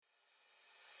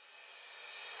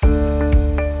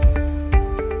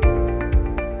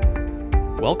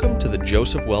Welcome to the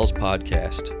Joseph Wells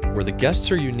Podcast, where the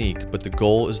guests are unique, but the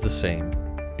goal is the same: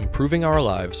 improving our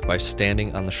lives by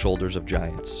standing on the shoulders of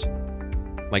giants.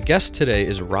 My guest today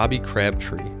is Robbie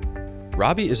Crabtree.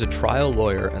 Robbie is a trial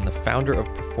lawyer and the founder of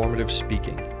Performative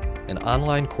Speaking, an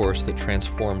online course that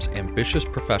transforms ambitious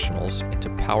professionals into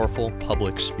powerful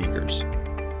public speakers.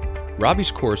 Robbie's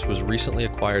course was recently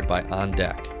acquired by On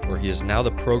Deck, where he is now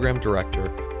the program director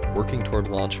working toward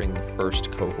launching the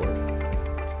first cohort.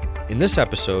 In this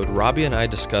episode, Robbie and I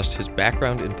discussed his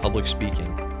background in public speaking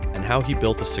and how he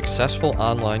built a successful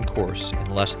online course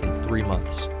in less than 3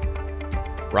 months.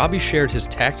 Robbie shared his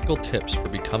tactical tips for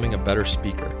becoming a better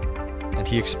speaker, and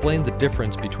he explained the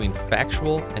difference between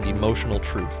factual and emotional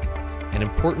truth, an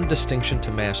important distinction to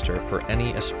master for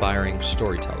any aspiring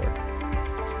storyteller.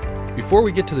 Before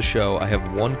we get to the show, I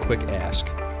have one quick ask.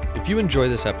 If you enjoy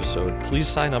this episode, please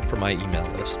sign up for my email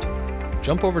list.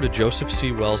 Jump over to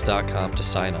josephcwells.com to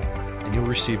sign up, and you'll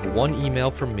receive one email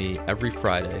from me every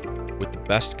Friday with the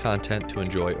best content to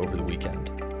enjoy over the weekend.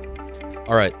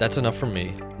 All right, that's enough from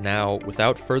me. Now,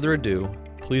 without further ado,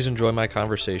 please enjoy my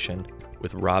conversation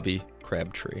with Robbie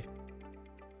Crabtree.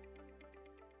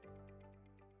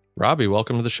 Robbie,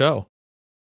 welcome to the show.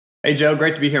 Hey, Joe.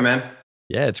 Great to be here, man.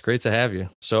 Yeah, it's great to have you.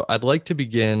 So I'd like to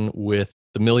begin with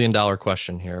the million-dollar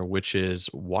question here, which is,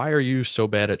 why are you so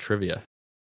bad at trivia?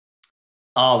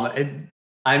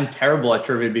 I'm terrible at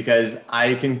trivia because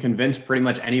I can convince pretty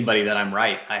much anybody that I'm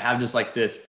right. I have just like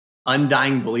this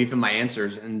undying belief in my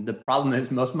answers. And the problem is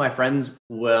most of my friends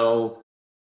will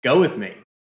go with me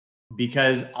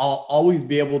because I'll always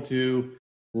be able to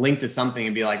link to something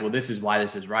and be like, well, this is why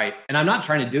this is right. And I'm not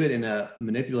trying to do it in a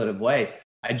manipulative way.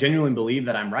 I genuinely believe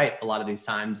that I'm right a lot of these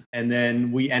times. And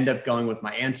then we end up going with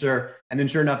my answer. And then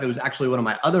sure enough, it was actually one of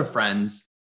my other friends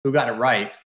who got it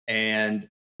right. And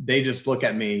they just look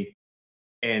at me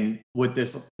and with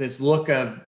this look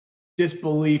of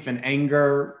disbelief and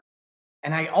anger.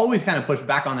 And I always kind of push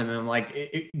back on them. And I'm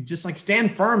like, just like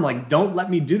stand firm. Like, don't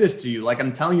let me do this to you. Like,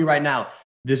 I'm telling you right now,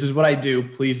 this is what I do.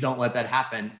 Please don't let that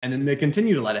happen. And then they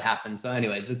continue to let it happen. So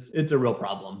anyways, it's a real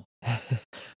problem. So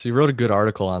you wrote a good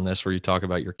article on this where you talk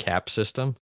about your CAP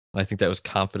system. And I think that was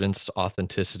confidence,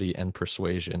 authenticity, and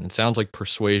persuasion. It sounds like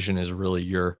persuasion is really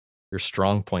your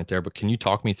strong point there, but can you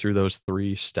talk me through those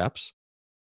 3 steps?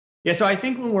 Yeah. So I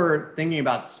think when we're thinking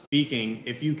about speaking,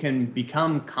 if you can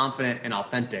become confident and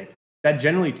authentic, that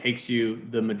generally takes you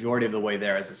the majority of the way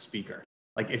there as a speaker.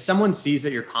 Like if someone sees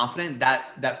that you're confident,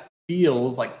 that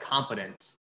feels like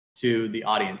competence to the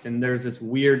audience. And there's this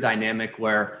weird dynamic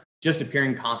where just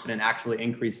appearing confident actually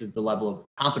increases the level of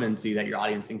competency that your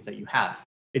audience thinks that you have.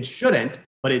 It shouldn't,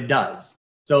 but it does.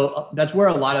 So that's where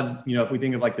a lot of, if we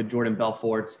think of like the Jordan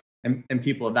Belforts and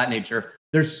people of that nature,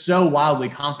 they're so wildly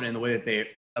confident in the way that they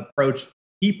approach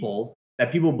people that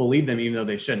people believe them even though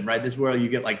they shouldn't, right? This is where you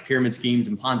get like pyramid schemes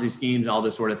and Ponzi schemes and all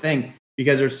this sort of thing,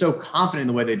 because they're so confident in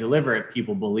the way they deliver it,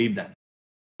 people believe them.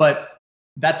 But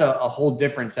that's a whole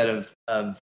different set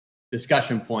of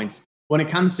discussion points. When it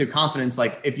comes to confidence,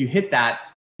 like if you hit that,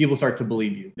 people start to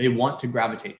believe you. They want to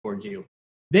gravitate towards you.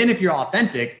 Then if you're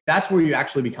authentic, that's where you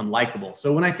actually become likable.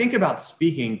 So when I think about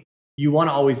speaking, you want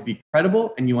to always be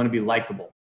credible and you want to be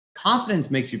likable. Confidence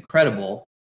makes you credible.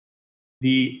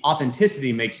 The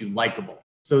authenticity makes you likable.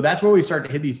 So that's where we start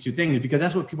to hit these 2 things because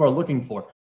that's what people are looking for.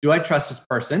 Do I trust this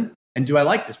person? And do I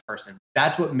like this person?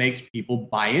 That's what makes people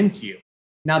buy into you.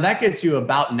 Now that gets you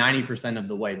about 90% of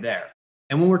the way there.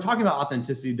 And when we're talking about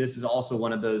authenticity, this is also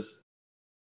one of those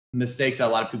mistakes that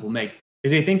a lot of people make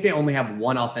is they think they only have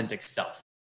one authentic self.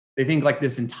 They think like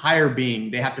this entire being,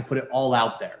 they have to put it all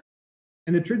out there.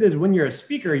 And the truth is when you're a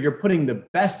speaker, you're putting the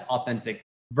best authentic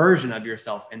version of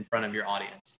yourself in front of your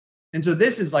audience. And so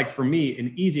this is like, for me,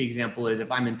 an easy example is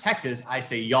if I'm in Texas, I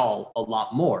say y'all a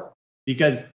lot more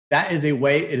because that is a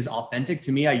way it is authentic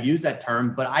to me. I use that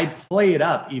term, but I play it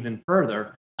up even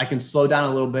further. I can slow down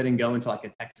a little bit and go into like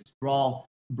a Texas drawl,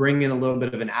 bring in a little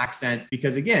bit of an accent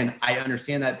because again, I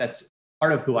understand that that's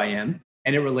part of who I am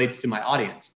and it relates to my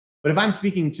audience. But if I'm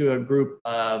speaking to a group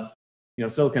of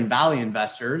Silicon Valley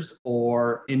investors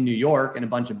or in New York and a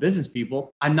bunch of business people,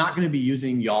 I'm not going to be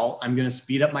using y'all. I'm going to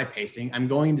speed up my pacing. I'm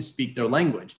going to speak their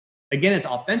language. Again, it's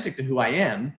authentic to who I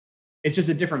am. It's just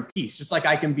a different piece. Just like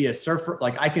I can be a surfer,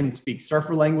 like I can speak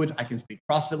surfer language. I can speak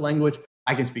CrossFit language.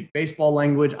 I can speak baseball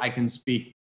language. I can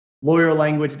speak lawyer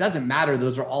language. It doesn't matter.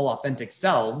 Those are all authentic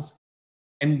selves.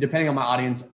 And depending on my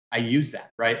audience, I use that,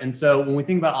 right? And so when we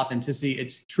think about authenticity,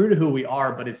 it's true to who we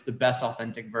are, but it's the best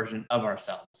authentic version of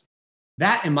ourselves.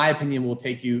 That, in my opinion, will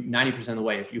take you 90% of the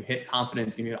way if you hit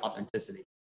confidence and you hit authenticity.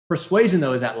 Persuasion,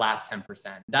 though, is that last 10%.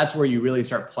 That's where you really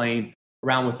start playing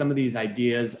around with some of these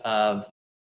ideas of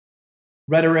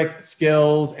rhetoric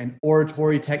skills and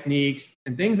oratory techniques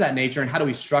and things of that nature. And how do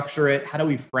we structure it? How do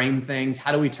we frame things?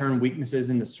 How do we turn weaknesses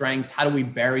into strengths? How do we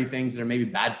bury things that are maybe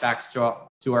bad facts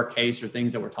to our case or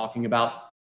things that we're talking about?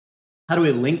 How do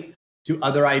we link to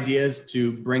other ideas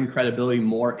to bring credibility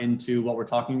more into what we're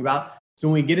talking about? So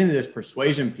when we get into this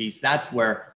persuasion piece, that's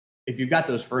where if you've got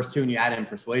those first two and you add in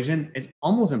persuasion, it's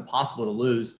almost impossible to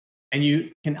lose. And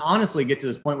you can honestly get to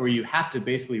this point where you have to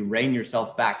basically rein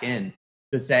yourself back in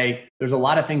to say, there's a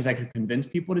lot of things I could convince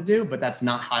people to do, but that's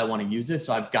not how I want to use this.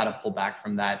 So I've got to pull back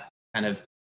from that kind of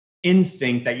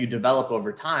instinct that you develop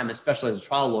over time, especially as a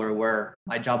trial lawyer, where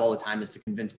my job all the time is to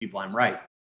convince people I'm right.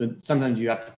 So sometimes you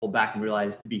have to pull back and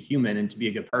realize to be human and to be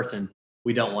a good person,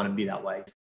 we don't want to be that way.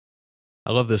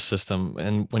 I love this system.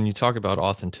 And when you talk about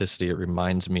authenticity, it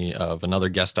reminds me of another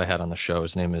guest I had on the show.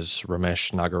 His name is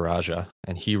Ramesh Nagaraja,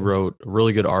 and he wrote a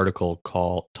really good article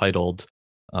titled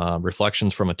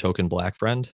Reflections from a Token Black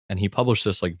Friend. And he published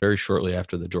this like very shortly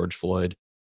after the George Floyd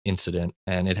incident.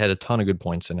 And it had a ton of good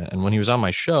points in it. And when he was on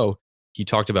my show, he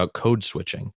talked about code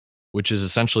switching, which is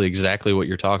essentially exactly what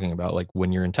you're talking about. Like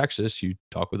when you're in Texas, you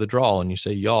talk with a drawl and you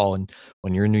say y'all. And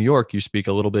when you're in New York, you speak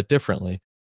a little bit differently.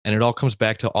 And it all comes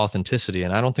back to authenticity.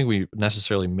 And I don't think we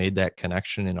necessarily made that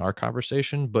connection in our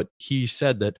conversation, but he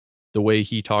said that the way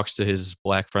he talks to his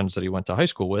black friends that he went to high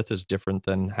school with is different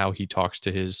than how he talks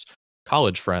to his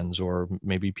college friends or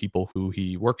maybe people who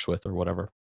he works with or whatever.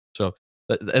 So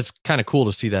that's kind of cool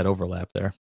to see that overlap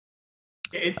there.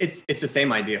 It's the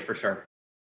same idea for sure.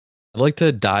 I'd like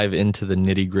to dive into the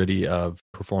nitty gritty of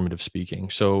performative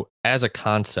speaking. So as a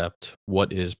concept,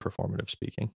 what is performative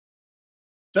speaking?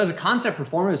 So as a concept,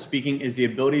 performative speaking is the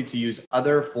ability to use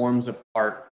other forms of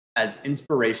art as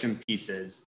inspiration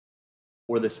pieces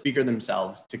for the speaker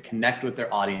themselves to connect with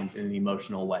their audience in an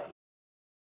emotional way.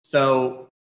 So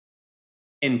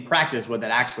in practice, what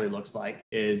that actually looks like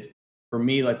is, for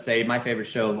me, let's say my favorite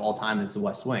show of all time is The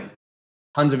West Wing.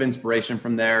 Tons of inspiration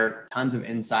from there, tons of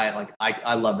insight. Like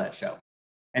I love that show.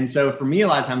 And so for me, a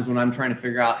lot of times when I'm trying to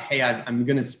figure out, hey, I'm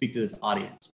going to speak to this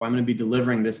audience, or I'm going to be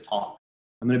delivering this talk,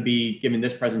 I'm going to be giving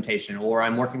this presentation, or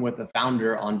I'm working with a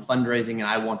founder on fundraising and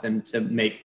I want them to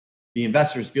make the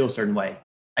investors feel a certain way.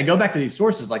 I go back to these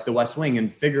sources like The West Wing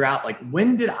and figure out, like,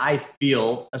 when did I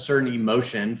feel a certain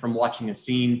emotion from watching a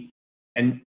scene,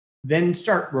 and then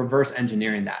start reverse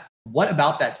engineering that. What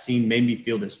about that scene made me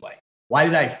feel this way? Why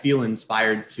did I feel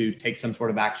inspired to take some sort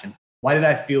of action? Why did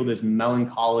I feel this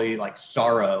melancholy, like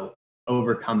sorrow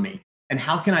overcome me? And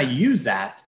how can I use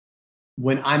that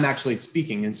when I'm actually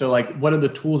speaking? And so, like, what are the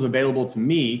tools available to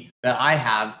me that I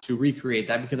have to recreate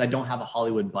that? Because I don't have a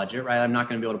Hollywood budget, right? I'm not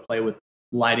going to be able to play with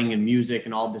lighting and music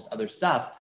and all this other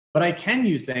stuff. But I can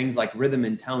use things like rhythm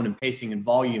and tone and pacing and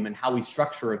volume and how we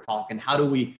structure a talk and how do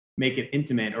we make it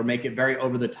intimate or make it very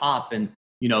over the top and,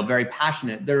 very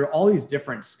passionate. There are all these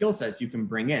different skill sets you can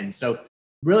bring in. So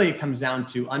really it comes down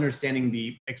to understanding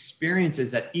the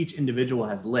experiences that each individual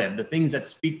has lived, the things that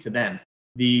speak to them,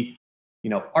 the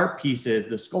art pieces,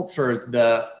 the sculptures,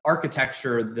 the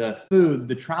architecture, the food,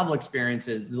 the travel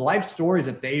experiences, the life stories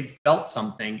that they've felt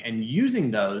something, and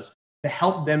using those to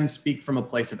help them speak from a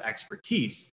place of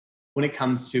expertise when it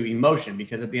comes to emotion.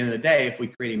 Because at the end of the day, if we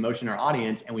create emotion in our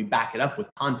audience and we back it up with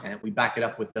content, we back it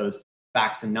up with those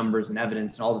facts and numbers and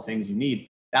evidence and all the things you need,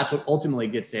 that's what ultimately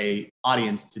gets a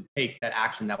audience to take that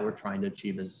action that we're trying to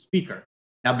achieve as a speaker.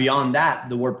 Now, beyond that,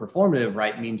 the word performative,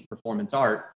 right, means performance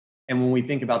art. And when we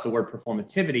think about the word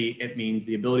performativity, it means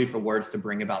the ability for words to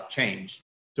bring about change.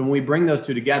 So when we bring those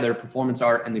two together, performance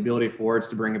art and the ability for words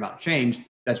to bring about change,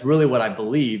 that's really what I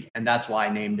believe. And that's why I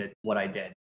named it what I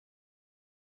did.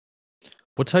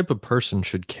 What type of person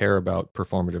should care about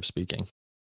performative speaking?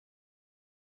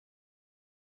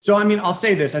 So, I'll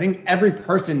say this. I think every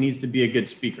person needs to be a good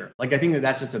speaker. Like, I think that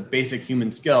that's just a basic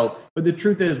human skill. But the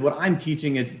truth is, what I'm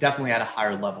teaching is definitely at a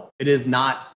higher level. It is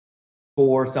not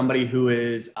for somebody who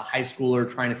is a high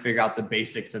schooler trying to figure out the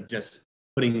basics of just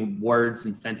putting words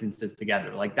and sentences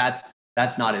together. Like, that's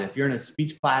not it. If you're in a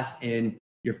speech class in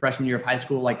your freshman year of high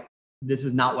school, like, this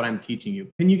is not what I'm teaching you.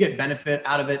 Can you get benefit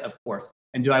out of it? Of course.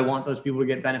 And do I want those people to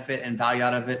get benefit and value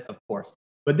out of it? Of course.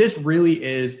 But this really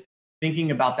is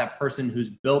thinking about that person who's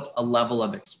built a level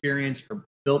of experience or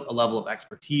built a level of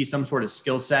expertise, some sort of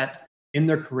skill set in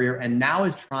their career, and now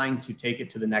is trying to take it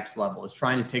to the next level, is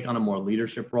trying to take on a more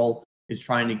leadership role, is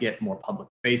trying to get more public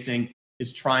facing,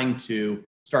 is trying to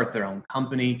start their own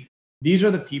company. These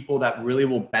are the people that really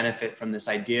will benefit from this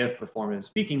idea of performative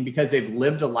speaking because they've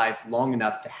lived a life long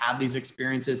enough to have these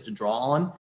experiences to draw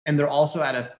on. And they're also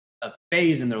at a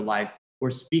phase in their life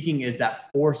where speaking is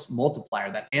that force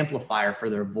multiplier, that amplifier for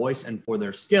their voice and for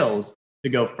their skills, to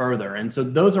go further. And so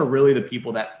those are really the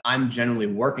people that I'm generally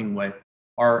working with,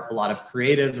 are a lot of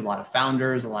creatives, a lot of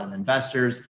founders, a lot of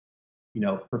investors,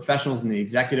 professionals in the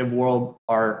executive world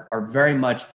are very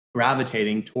much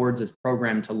gravitating towards this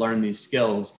program to learn these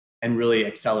skills and really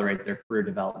accelerate their career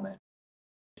development.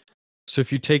 So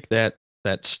if you take that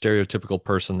stereotypical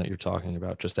person that you're talking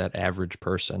about, just that average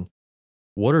person,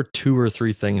 what are 2 or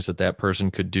 3 things that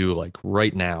person could do like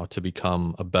right now to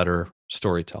become a better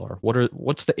storyteller?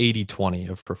 What's the 80-20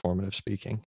 of performative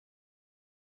speaking?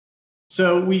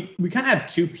 So we kind of have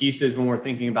 2 pieces when we're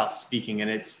thinking about speaking. And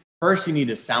it's first, you need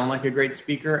to sound like a great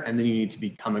speaker, and then you need to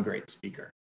become a great speaker.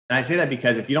 And I say that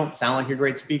because if you don't sound like a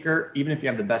great speaker, even if you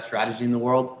have the best strategy in the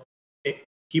world,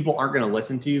 people aren't going to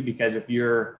listen to you, because if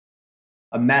you're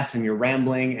a mess and you're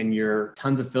rambling and you're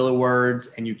tons of filler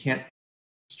words and you can't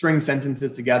string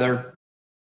sentences together,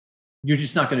 you're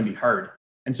just not going to be heard.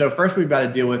 And so first we've got to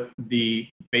deal with the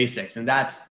basics, and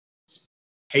that's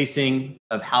pacing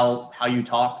of how you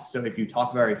talk. So if you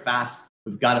talk very fast,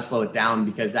 we've got to slow it down,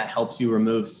 because that helps you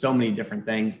remove so many different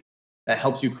things. That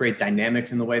helps you create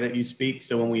dynamics in the way that you speak.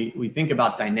 So when we think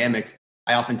about dynamics,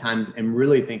 I oftentimes am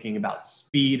really thinking about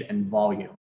speed and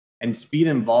volume. And speed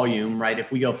and volume, right?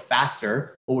 If we go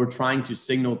faster, what we're trying to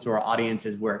signal to our audience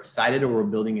is we're excited or we're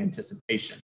building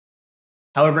anticipation.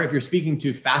 However, if you're speaking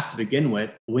too fast to begin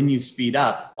with, when you speed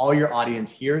up, all your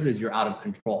audience hears is you're out of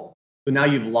control. So now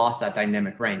you've lost that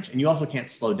dynamic range. And you also can't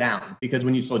slow down, because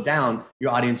when you slow down,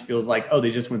 your audience feels like, oh,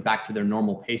 they just went back to their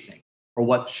normal pacing or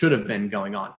what should have been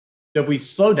going on. So if we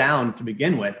slow down to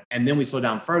begin with, and then we slow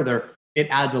down further, it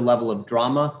adds a level of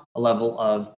drama, a level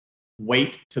of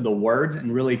weight to the words,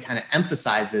 and really kind of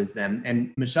emphasizes them.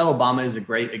 And Michelle Obama is a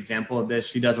great example of this.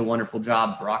 She does a wonderful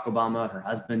job. Barack Obama, her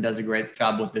husband, does a great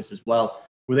job with this as well,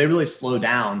 where they really slow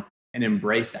down and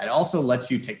embrace that. It also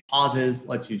lets you take pauses,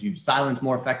 lets you use silence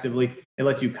more effectively. It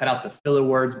lets you cut out the filler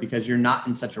words, because you're not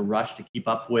in such a rush to keep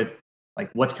up with like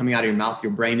what's coming out of your mouth.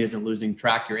 Your brain isn't losing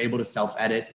track. You're able to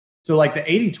self-edit. So like the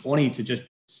 80-20 to just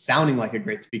sounding like a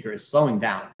great speaker is slowing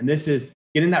down. And this is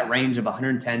get in that range of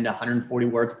 110 to 140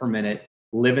 words per minute,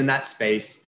 live in that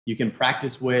space. You can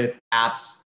practice with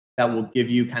apps that will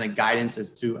give you kind of guidance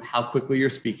as to how quickly you're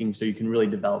speaking, so you can really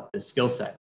develop this skill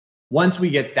set. Once we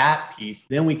get that piece,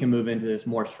 then we can move into this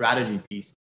more strategy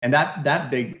piece. And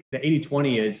the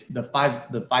 80-20 is the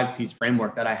five piece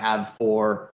framework that I have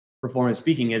for performance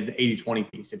speaking is the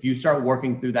 80-20 piece. If you start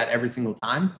working through that every single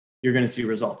time, you're going to see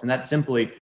results. And that's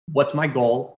simply, what's my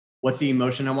goal? What's the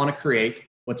emotion I want to create?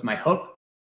 What's my hook?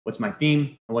 What's my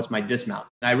theme? And what's my dismount?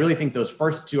 And I really think those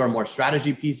first 2 are more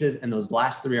strategy pieces, and those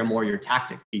last 3 are more your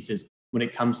tactic pieces when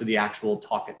it comes to the actual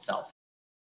talk itself.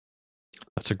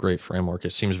 That's a great framework.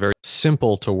 It seems very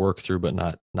simple to work through, but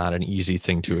not an easy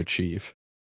thing to achieve.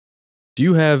 Do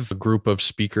you have a group of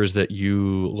speakers that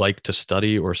you like to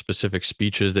study, or specific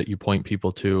speeches that you point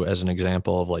people to as an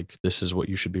example of like, this is what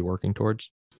you should be working towards?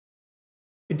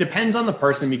 It depends on the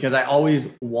person, because I always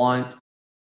want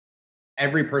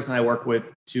every person I work with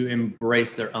to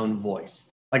embrace their own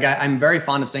voice. Like I'm very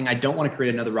fond of saying, I don't want to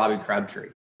create another Robbie Crabtree.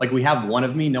 Like we have one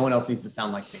of me, no one else needs to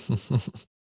sound like me.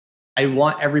 I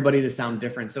want everybody to sound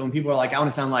different. So when people are like, I want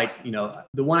to sound like,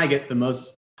 the one I get the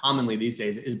most commonly these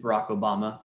days is Barack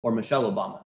Obama or Michelle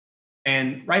Obama.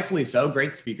 And rightfully so,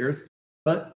 great speakers,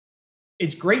 but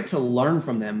it's great to learn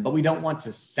from them, but we don't want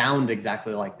to sound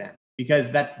exactly like them,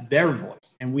 because that's their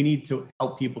voice. And we need to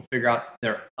help people figure out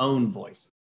their own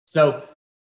voice. So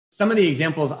some of the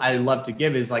examples I love to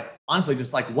give is like, honestly,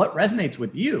 just like what resonates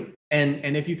with you.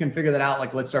 And if you can figure that out,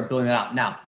 like, let's start building that out.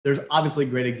 Now, there's obviously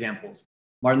great examples.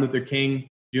 Martin Luther King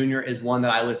Jr. is one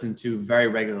that I listen to very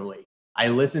regularly. I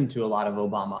listen to a lot of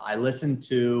Obama. I listen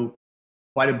to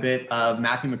quite a bit of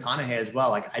Matthew McConaughey as well.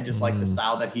 Like, I just like the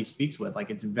style that he speaks with. Like,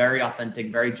 it's very authentic,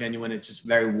 very genuine. It's just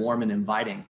very warm and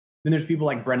inviting. Then there's people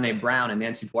like Brené Brown and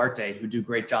Nancy Duarte who do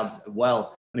great jobs as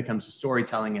well when it comes to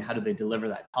storytelling and how do they deliver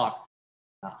that talk.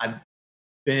 I've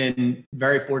been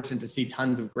very fortunate to see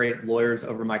tons of great lawyers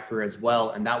over my career as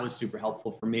well, and that was super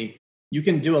helpful for me. You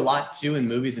can do a lot too in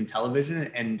movies and television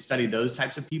and study those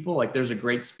types of people. Like there's a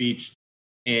great speech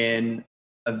in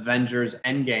Avengers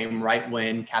Endgame, right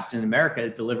when Captain America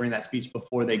is delivering that speech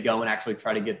before they go and actually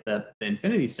try to get the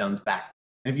Infinity Stones back.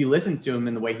 And if you listen to him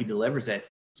in the way he delivers it,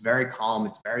 it's very calm,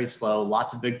 it's very slow,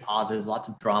 lots of big pauses, lots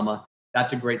of drama.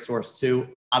 That's a great source too.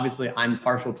 Obviously, I'm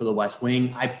partial to the West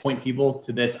Wing. I point people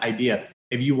to this idea.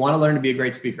 If you want to learn to be a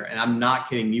great speaker, and I'm not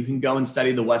kidding, you can go and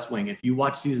study the West Wing. If you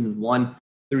watch seasons 1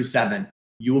 through 7,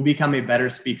 you will become a better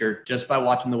speaker just by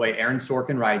watching the way Aaron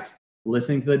Sorkin writes,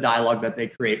 listening to the dialogue that they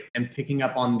create, and picking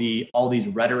up on all these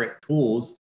rhetoric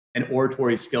tools and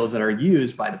oratory skills that are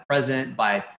used by the president,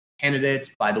 by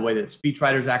candidates, by the way that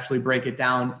speechwriters actually break it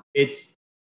down. It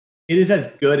is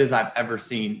as good as I've ever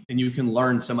seen. And you can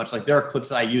learn so much. Like there are clips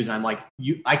that I use and I'm like,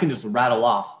 I can just rattle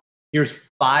off. Here's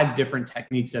 5 different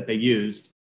techniques that they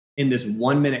used in this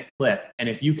 1-minute clip. And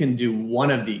if you can do one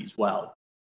of these well,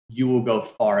 you will go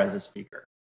far as a speaker.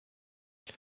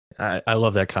 I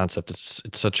love that concept. It's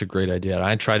such a great idea. And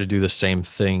I try to do the same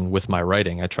thing with my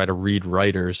writing. I try to read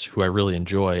writers who I really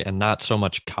enjoy and not so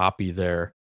much copy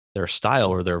their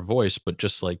style or their voice, but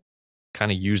just like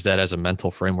kind of use that as a mental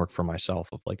framework for myself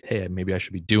of like, hey, maybe I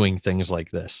should be doing things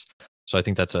like this. So I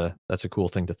think that's a cool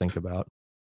thing to think about.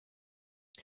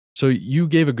 So you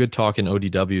gave a good talk in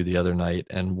ODW the other night,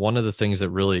 and one of the things that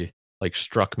really like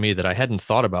struck me that I hadn't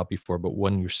thought about before, but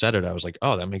when you said it, I was like,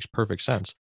 oh, that makes perfect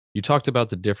sense. You talked about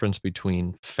the difference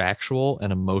between factual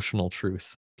and emotional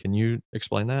truth. Can you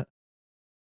explain that?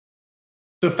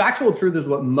 So factual truth is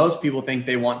what most people think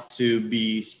they want to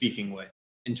be speaking with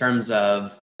in terms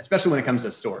of, especially when it comes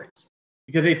to stories.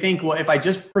 Because they think, well, if I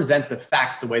just present the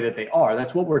facts the way that they are,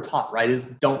 that's what we're taught, right? Is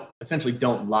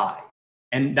don't lie.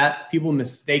 And that people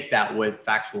mistake that with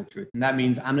factual truth. And that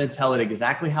means I'm going to tell it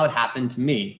exactly how it happened to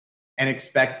me and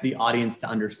expect the audience to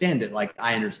understand it like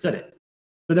I understood it.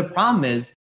 But the problem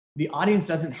is the audience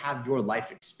doesn't have your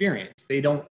life experience. They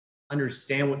don't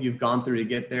understand what you've gone through to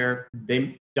get there.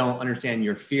 They don't understand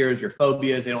your fears, your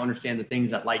phobias. They don't understand the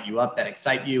things that light you up, that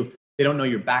excite you. They don't know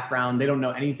your background. They don't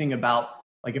know anything about,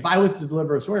 like if I was to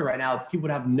deliver a story right now, people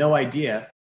would have no idea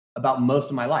about most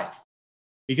of my life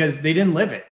because they didn't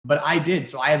live it, but I did.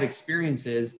 So I have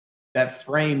experiences that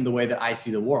frame the way that I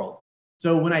see the world.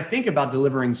 So when I think about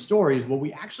delivering stories, what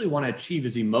we actually want to achieve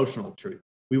is emotional truth.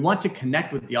 We want to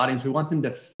connect with the audience. We want them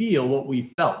to feel what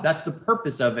we felt. That's the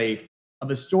purpose of a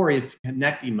story, is to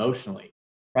connect emotionally,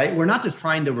 right? We're not just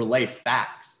trying to relay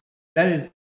facts. That is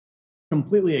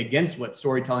completely against what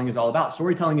storytelling is all about.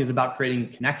 Storytelling is about creating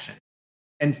connection.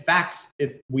 And facts,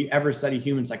 if we ever study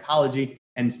human psychology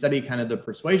and study kind of the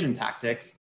persuasion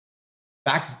tactics,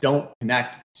 facts don't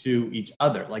connect to each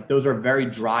other. Like those are very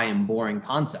dry and boring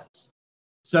concepts.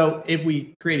 So if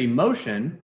we create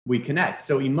emotion, we connect.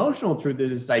 So emotional truth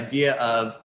is this idea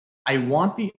of, I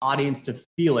want the audience to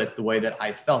feel it the way that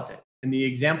I felt it. And the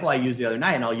example I used the other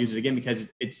night, and I'll use it again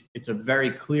because it's a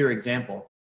very clear example,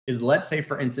 is let's say,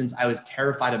 for instance, I was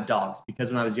terrified of dogs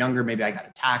because when I was younger, maybe I got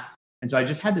attacked. And so I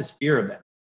just had this fear of them.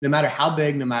 No matter how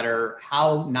big, no matter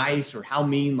how nice or how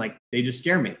mean, like they just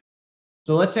scare me.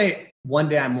 So let's say one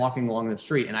day I'm walking along the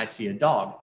street and I see a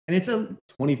dog and it's a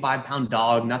 25-pound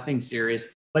dog, nothing serious.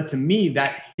 But to me,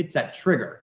 that hits that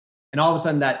trigger. And all of a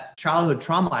sudden that childhood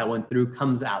trauma I went through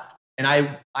comes out. And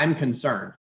I'm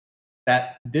concerned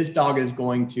that this dog is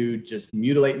going to just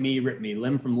mutilate me, rip me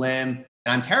limb from limb.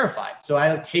 And I'm terrified. So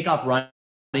I take off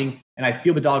running and I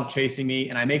feel the dog chasing me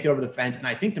and I make it over the fence. And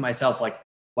I think to myself, like,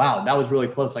 wow, that was really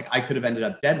close. Like I could have ended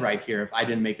up dead right here if I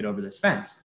didn't make it over this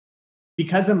fence.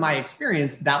 Because of my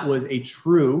experience, that was a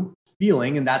true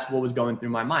feeling. And that's what was going through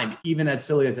my mind, even as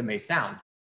silly as it may sound.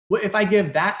 If I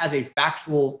give that as a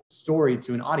factual story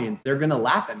to an audience, they're going to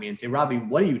laugh at me and say, Robbie,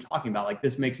 what are you talking about? Like,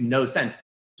 this makes no sense.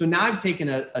 So now I've taken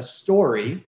a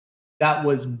story that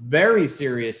was very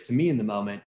serious to me in the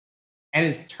moment and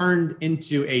is turned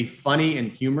into a funny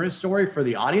and humorous story for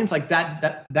the audience. Like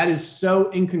that is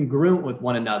so incongruent with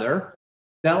one another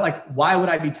that, like, why would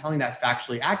I be telling that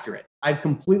factually accurate? I've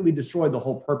completely destroyed the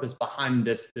whole purpose behind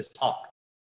this talk.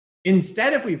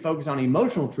 Instead, if we focus on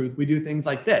emotional truth, we do things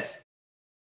like this.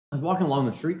 I was walking along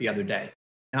the street the other day,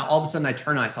 and all of a sudden I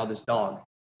turned and I saw this dog.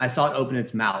 I saw it open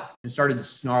its mouth and started to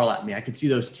snarl at me. I could see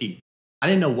those teeth. I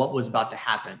didn't know what was about to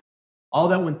happen. All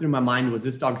that went through my mind was,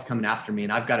 this dog's coming after me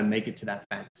and I've got to make it to that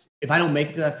fence. If I don't make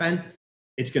it to that fence,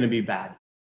 it's going to be bad.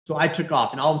 So I took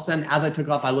off, and all of a sudden, as I took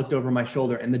off, I looked over my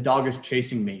shoulder and the dog is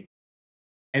chasing me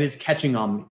and it's catching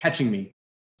me.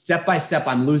 Step by step,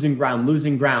 I'm losing ground.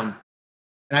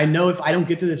 And I know if I don't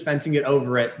get to this fence and get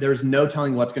over it, there's no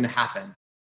telling what's going to happen.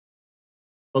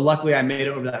 But luckily I made it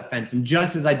over that fence. And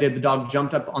just as I did, the dog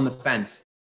jumped up on the fence,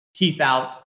 teeth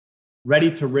out, ready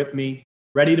to rip me,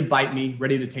 ready to bite me,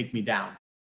 ready to take me down.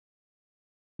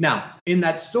 Now, in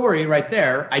that story right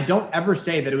there, I don't ever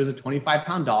say that it was a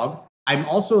 25-pound dog. I'm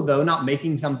also, though, not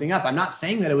making something up. I'm not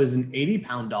saying that it was an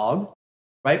 80-pound dog,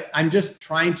 right? I'm just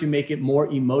trying to make it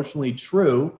more emotionally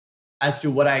true as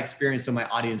to what I experienced so my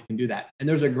audience can do that. And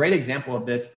there's a great example of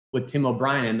this with Tim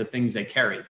O'Brien and The Things They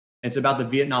Carried. It's about the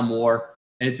Vietnam War.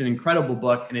 And it's an incredible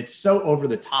book, and it's so over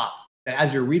the top that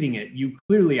as you're reading it, you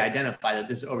clearly identify that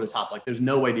this is over the top. Like, there's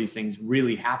no way these things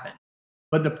really happen.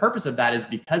 But the purpose of that is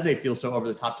because they feel so over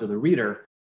the top to the reader,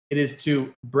 it is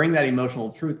to bring that emotional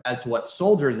truth as to what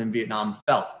soldiers in Vietnam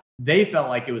felt. they felt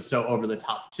like it was so over the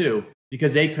top too,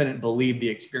 because they couldn't believe the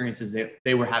experiences that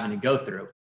they were having to go through.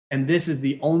 And this is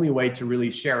the only way to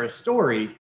really share a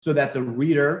story so that the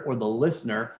reader or the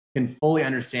listener can fully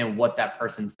understand what that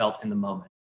person felt in the moment.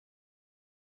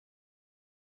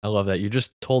 I love that. You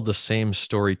just told the same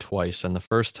story twice. And the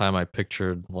first time I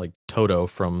pictured like Toto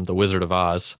from The Wizard of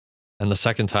Oz. And the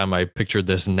second time I pictured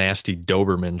this nasty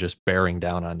Doberman just bearing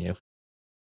down on you.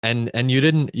 And you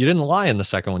didn't lie in the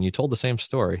second one. You told the same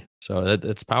story. So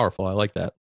it's powerful. I like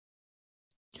that.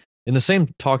 In the same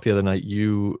talk the other night,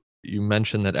 you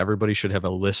mentioned that everybody should have a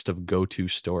list of go-to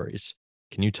stories.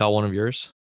 Can you tell one of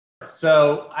yours?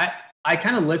 So I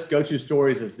kind of list go-to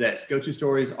stories as this. Go-to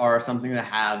stories are something that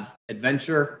have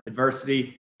adventure,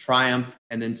 adversity, triumph,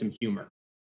 and then some humor.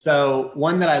 So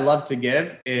one that I love to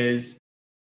give is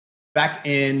back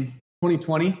in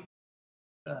 2020,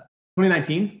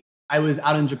 2019, I was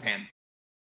out in Japan.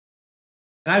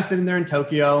 And I was sitting there in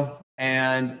Tokyo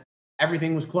and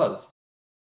everything was closed.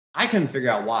 I couldn't figure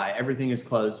out why everything is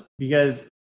closed because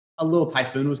a little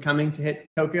typhoon was coming to hit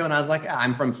Tokyo. And I was like,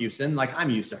 I'm from Houston. Like, I'm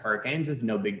used to hurricanes. It's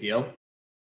no big deal.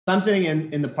 So I'm sitting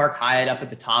in the Park Hyatt up at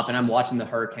the top and I'm watching the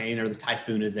hurricane, or the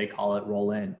typhoon as they call it,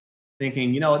 roll in,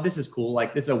 thinking, you know what, this is cool.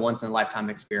 Like, this is a once in a lifetime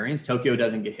experience. Tokyo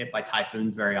doesn't get hit by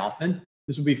typhoons very often.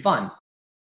 This will be fun.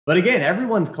 But again,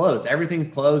 everyone's closed. Everything's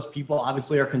closed. People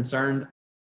obviously are concerned,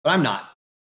 but I'm not.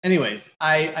 Anyways,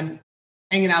 I'm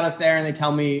hanging out up there and they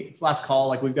tell me it's last call.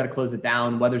 Like, we've got to close it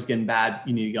down. Weather's getting bad.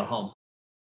 You need to go home.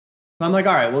 So I'm like,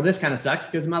 all right, well, this kind of sucks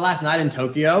because my last night in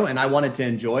Tokyo and I wanted to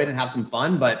enjoy it and have some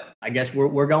fun, but I guess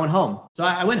we're going home. So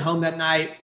I went home that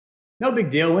night. No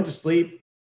big deal. Went to sleep.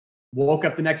 Woke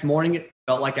up the next morning. It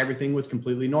felt like everything was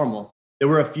completely normal. There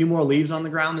were a few more leaves on the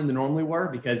ground than there normally were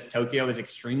because Tokyo is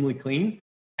extremely clean.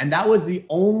 And that was the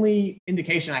only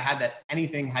indication I had that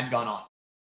anything had gone on.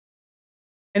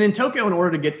 And in Tokyo, in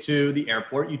order to get to the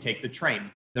airport, you take the train.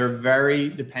 They're very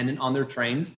dependent on their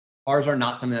trains. Cars are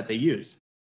not something that they use.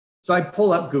 So I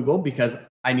pull up Google because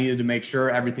I needed to make sure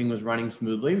everything was running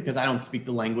smoothly because I don't speak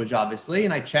the language, obviously.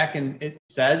 And I check and it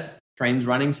says train's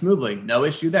running smoothly. No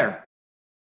issue there.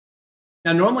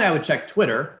 Now, normally I would check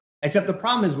Twitter, except the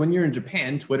problem is when you're in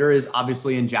Japan, Twitter is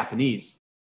obviously in Japanese.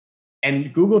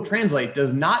 And Google Translate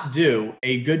does not do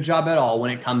a good job at all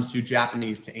when it comes to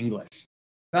Japanese to English.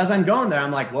 So as I'm going there,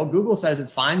 I'm like, well, Google says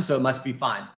it's fine, so it must be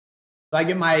fine. So I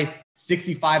get my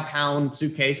 65-pound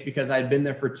suitcase because I had been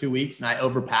there for 2 weeks and I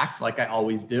overpacked like I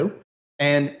always do,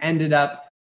 and ended up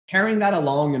carrying that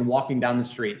along and walking down the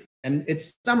street. And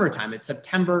it's summertime. It's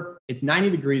September. It's 90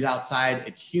 degrees outside.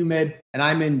 It's humid. And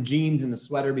I'm in jeans and a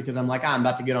sweater because I'm like, I'm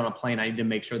about to get on a plane. I need to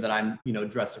make sure that I'm,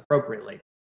 dressed appropriately.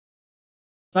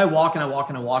 So I walk and I walk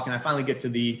and I walk and I finally get to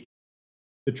the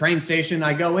train station.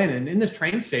 I go in, and in this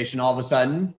train station, all of a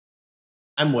sudden,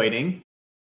 I'm waiting.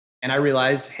 And I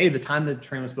realized, hey, the time that the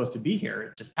train was supposed to be here,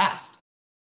 it just passed.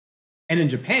 And in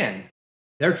Japan,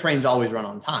 their trains always run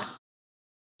on time.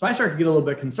 So I start to get a little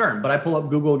bit concerned, but I pull up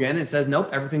Google again and it says, nope,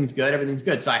 everything's good. Everything's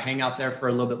good. So I hang out there for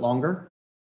a little bit longer.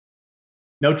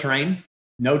 No train,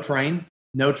 no train,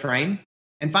 no train.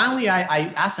 And finally, I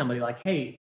asked somebody like,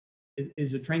 hey,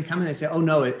 is the train coming? They say, oh,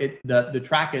 no, the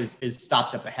track is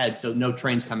stopped up ahead. So no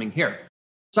train's coming here.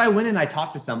 So I went and I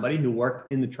talked to somebody who worked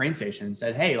in the train station and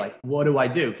said, hey, like, what do I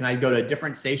do? Can I go to a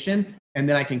different station and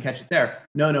then I can catch it there?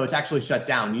 No, it's actually shut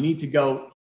down. You need to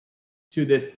go to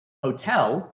this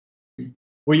hotel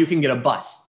where you can get a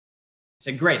bus.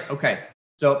 I said, great. Okay.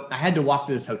 So I had to walk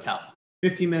to this hotel.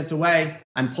 15 minutes away.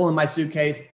 I'm pulling my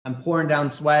suitcase. I'm pouring down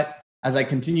sweat as I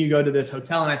continue to go to this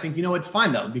hotel. And I think, it's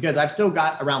fine though, because I've still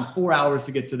got around 4 hours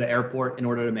to get to the airport in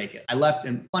order to make it. I left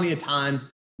in plenty of time.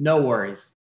 No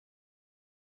worries.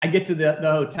 I get to the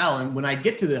hotel, and when I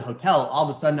get to the hotel, all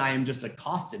of a sudden I am just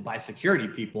accosted by security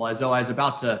people as though I was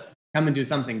about to come and do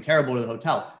something terrible to the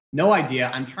hotel. No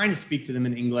idea. I'm trying to speak to them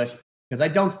in English because I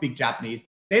don't speak Japanese.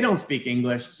 They don't speak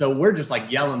English. So we're just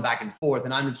like yelling back and forth,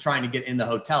 and I'm just trying to get in the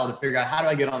hotel to figure out how do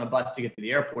I get on a bus to get to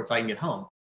the airport so I can get home.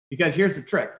 Because here's the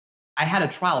trick. I had a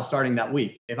trial starting that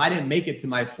week. If I didn't make it to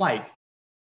my flight,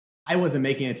 I wasn't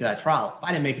making it to that trial. If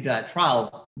I didn't make it to that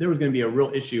trial, there was going to be a real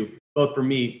issue, both for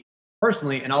me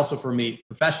personally and also for me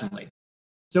professionally.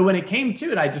 So when it came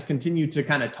to it, I just continued to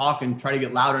kind of talk and try to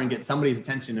get louder and get somebody's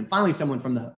attention. And finally, someone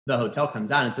from the hotel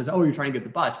comes out and says, oh, you're trying to get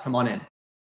the bus. Come on in.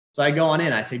 So I go on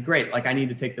in. I say, great. Like, I need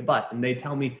to take the bus. And they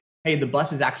tell me, hey, the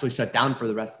bus is actually shut down for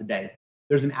the rest of the day.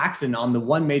 There's an accident on the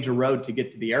one major road to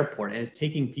get to the airport, and it's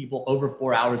taking people over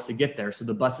 4 hours to get there. So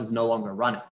the bus is no longer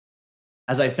running.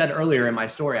 As I said earlier in my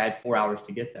story, I had 4 hours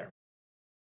to get there.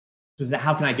 So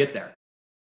how can I get there?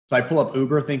 So I pull up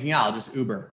Uber thinking, I'll just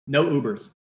Uber. No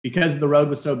Ubers. Because the road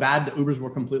was so bad, the Ubers were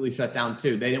completely shut down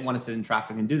too. They didn't want to sit in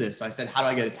traffic and do this. So I said, how do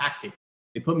I get a taxi?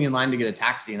 They put me in line to get a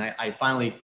taxi. And I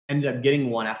finally ended up getting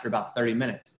one after about 30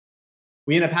 minutes.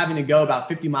 We ended up having to go about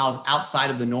 50 miles outside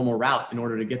of the normal route in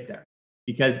order to get there,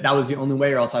 because that was the only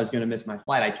way or else I was going to miss my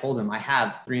flight. I told him I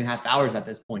have 3.5 hours at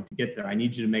this point to get there. I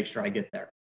need you to make sure I get there.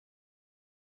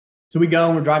 So we go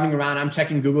and we're driving around. I'm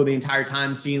checking Google the entire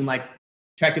time, seeing like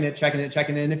checking it.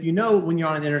 And if you know, when you're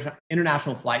on an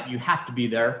international flight, you have to be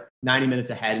there 90 minutes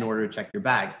ahead in order to check your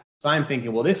bag. So I'm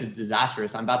thinking, well, this is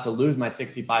disastrous. I'm about to lose my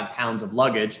 65 pounds of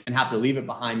luggage and have to leave it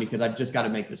behind because I've just got to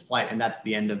make this flight. And that's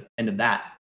the end of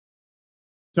that.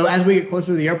 So as we get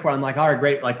closer to the airport, I'm like, all right,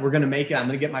 great. Like, we're going to make it. I'm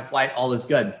going to get my flight. All is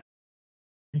good.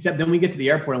 Except then we get to the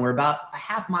airport and we're about a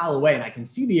half mile away and I can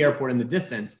see the airport in the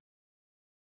distance.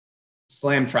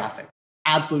 Slam traffic,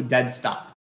 absolute dead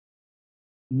stop.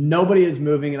 Nobody is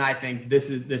moving. And I think this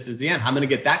is the end. I'm going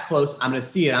to get that close. I'm going to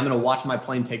see it. I'm going to watch my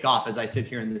plane take off as I sit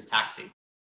here in this taxi.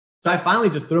 So I finally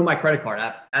just throw my credit card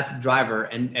at the driver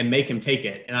and make him take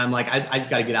it. And I'm like, I just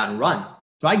got to get out and run.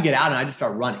 So I get out and I just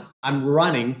start running. I'm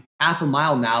running half a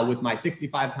mile now with my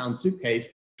 65-pound suitcase,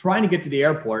 trying to get to the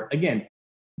airport. Again,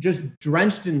 just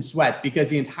drenched in sweat because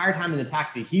the entire time in the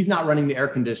taxi, he's not running the air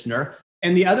conditioner.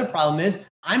 And the other problem is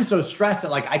I'm so stressed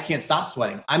that like I can't stop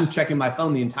sweating. I'm checking my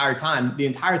phone the entire time. The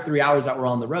entire 3 hours that we're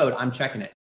on the road, I'm checking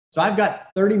it. So I've got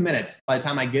 30 minutes by the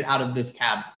time I get out of this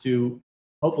cab to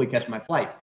hopefully catch my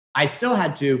flight. I still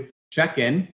had to check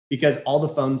in because all the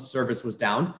phone service was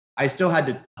down. I still had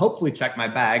to hopefully check my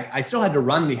bag. I still had to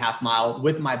run the half mile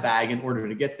with my bag in order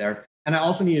to get there. And I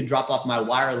also needed to drop off my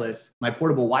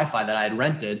portable Wi-Fi that I had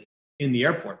rented in the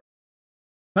airport.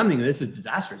 So I'm thinking, this is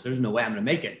disastrous. There's no way I'm going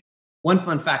to make it. One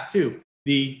fun fact too,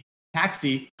 the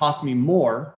taxi cost me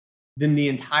more than the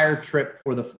entire trip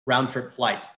for the round trip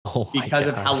flight because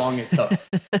of how long it took.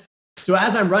 So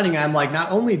as I'm running, I'm like,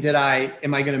 not only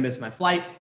am I going to miss my flight,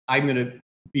 I'm going to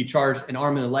be charged an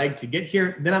arm and a leg to get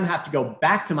here. Then I'm going to have to go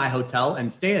back to my hotel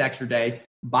and stay an extra day,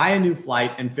 buy a new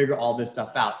flight and figure all this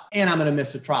stuff out. And I'm going to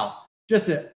miss a trial.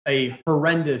 Just a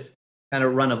horrendous kind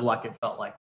of run of luck, it felt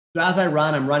like. So as I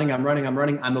run, I'm running.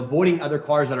 I'm avoiding other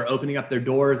cars that are opening up their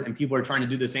doors and people are trying to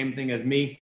do the same thing as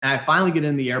me. And I finally get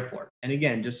in the airport. And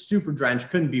again, just super drenched,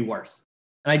 couldn't be worse.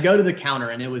 And I go to the counter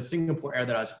and it was Singapore Air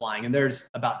that I was flying. And there's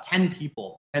about 10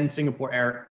 Singapore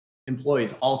Air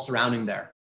employees all surrounding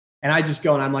there. And I just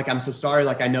go and I'm like, I'm so sorry.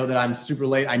 Like, I know that I'm super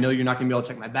late. I know you're not going to be able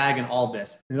to check my bag and all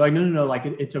this. And they're like, no. Like,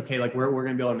 it's okay. Like, we're going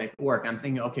to be able to make it work. And I'm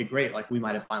thinking, okay, great. Like, we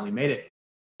might have finally made it.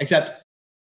 Except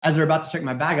as they're about to check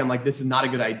my bag, I'm like, this is not a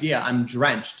good idea. I'm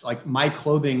drenched. Like, my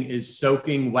clothing is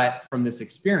soaking wet from this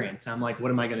experience. I'm like,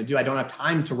 what am I going to do? I don't have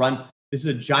time to run. This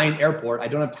is a giant airport. I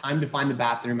don't have time to find the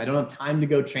bathroom. I don't have time to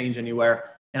go change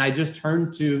anywhere. And I just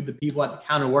turned to the people at the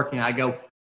counter working. I go,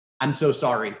 I'm so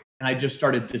sorry. And I just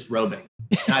started disrobing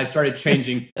and I started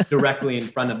changing directly in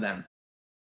front of them.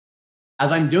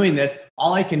 As I'm doing this,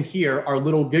 all I can hear are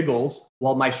little giggles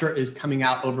while my shirt is coming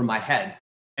out over my head.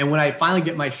 And when I finally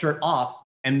get my shirt off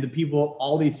and the people,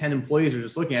 all these 10 employees are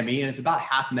just looking at me and it's about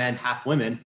half men, half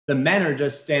women. The men are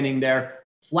just standing there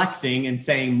flexing and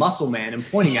saying muscle man and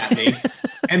pointing at me.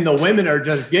 And the women are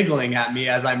just giggling at me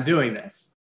as I'm doing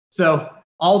this. So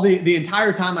all the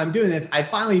entire time I'm doing this, I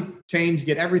finally change,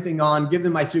 get everything on, give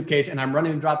them my suitcase, and I'm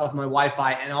running to drop off my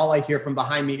Wi-Fi. And all I hear from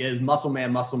behind me is muscle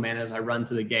man as I run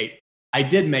to the gate. I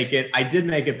did make it. I did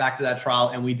make it back to that trial,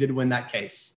 and we did win that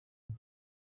case.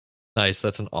 Nice.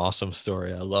 That's an awesome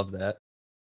story. I love that.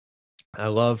 I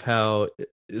love how,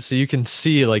 so you can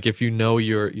see, like, if you know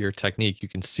your technique, you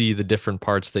can see the different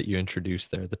parts that you introduce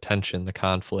there, the tension, the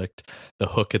conflict, the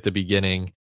hook at the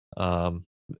beginning.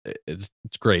 It's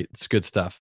great. It's good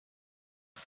stuff.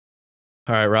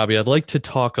 All right, Robbie, I'd like to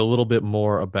talk a little bit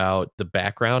more about the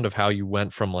background of how you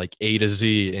went from like A to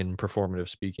Z in performative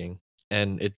speaking.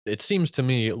 And it seems to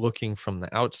me, looking from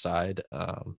the outside,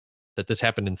 that this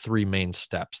happened in 3 main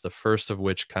steps, the first of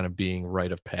which kind of being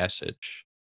rite of passage.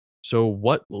 So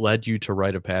what led you to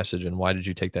rite of passage and why did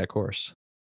you take that course?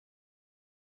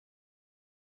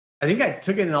 I think I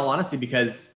took it in all honesty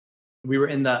because we were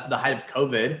in the height of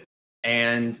COVID,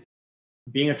 and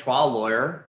being a trial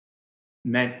lawyer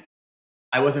meant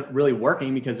I wasn't really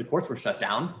working because the courts were shut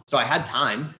down. So I had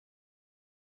time.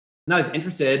 And I was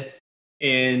interested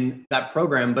in that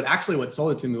program, but actually what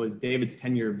sold it to me was David's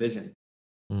 10-year vision.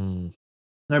 And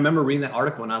I remember reading that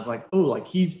article and I was like, oh, like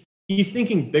he's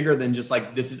thinking bigger than just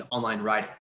like, this is online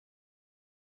writing.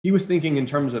 He was thinking in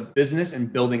terms of business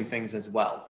and building things as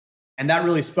well. And that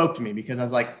really spoke to me because I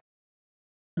was like,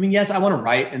 I mean, yes, I want to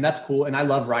write and that's cool. And I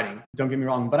love writing. Don't get me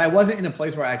wrong. But I wasn't in a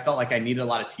place where I felt like I needed a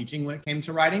lot of teaching when it came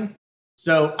to writing.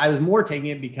 So I was more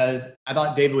taking it because I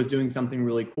thought David was doing something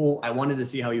really cool. I wanted to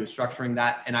see how he was structuring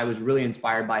that. And I was really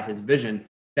inspired by his vision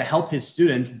to help his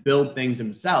students build things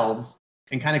themselves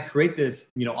and kind of create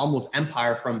this, almost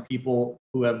empire from people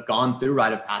who have gone through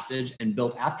rite of passage and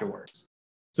built afterwards.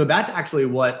 So that's actually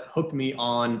what hooked me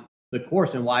on the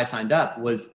course, and why I signed up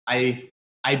was I'd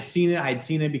seen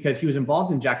it because he was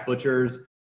involved in Jack Butcher's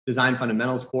Design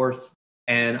Fundamentals course.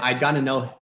 And I'd gotten to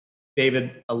know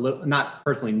David a little, not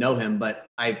personally know him, but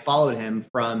I followed him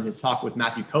from his talk with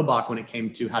Matthew Kobach when it came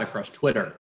to how to crush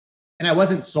Twitter. And I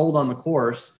wasn't sold on the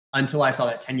course until I saw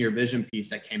that 10-year vision piece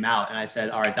that came out. And I said,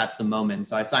 all right, that's the moment.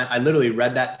 So I literally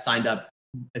read that, signed up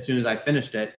as soon as I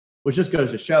finished it, which just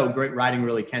goes to show great writing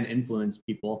really can influence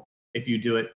people if you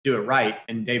do it right.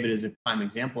 And David is a prime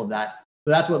example of that.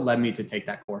 So that's what led me to take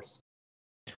that course.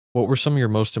 What were some of your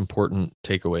most important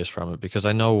takeaways from it? Because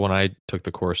I know when I took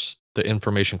the course, the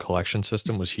information collection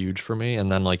system was huge for me. And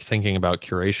then like thinking about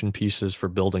curation pieces for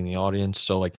building the audience.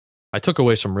 So like I took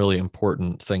away some really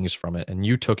important things from it, and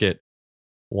you took it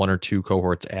one or two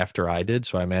cohorts after I did.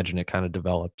 So I imagine it kind of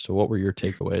developed. So what were your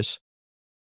takeaways?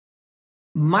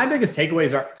 My biggest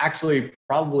takeaways are actually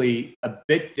probably a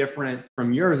bit different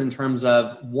from yours in terms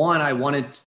of one,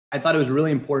 I thought it was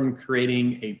really important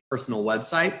creating a personal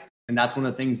website. And that's one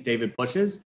of the things David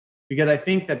pushes, because I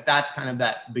think that that's kind of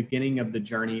that beginning of the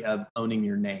journey of owning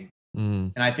your name.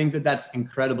 Mm, And I think that that's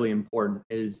incredibly important,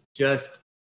 is just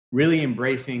really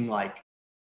embracing, like,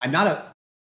 I'm not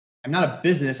a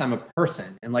business, I'm a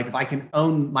person. And like, if I can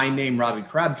own my name, Robbie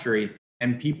Crabtree,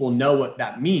 and people know what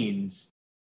that means,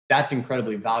 that's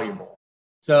incredibly valuable.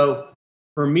 So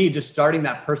for me, just starting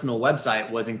that personal website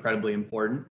was incredibly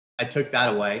important. I took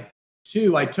that away.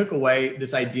 Two, I took away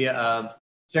this idea of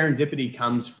serendipity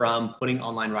comes from putting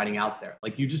online writing out there.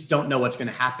 Like, you just don't know what's going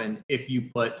to happen if you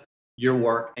put your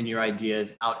work and your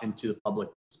ideas out into the public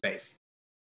space.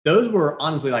 Those were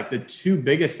honestly like the two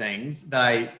biggest things that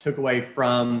I took away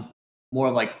from more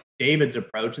of like David's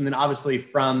approach. And then obviously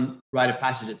from Rite of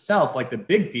Passage itself, like the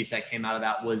big piece that came out of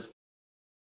that was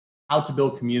how to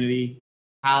build community,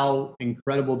 how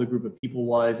incredible the group of people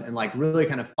was, and like really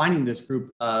kind of finding this group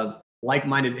of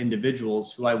like-minded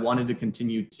individuals who I wanted to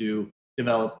continue to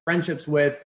develop friendships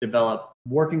with, develop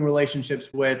working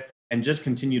relationships with, and just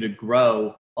continue to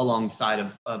grow alongside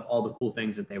of all the cool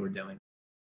things that they were doing.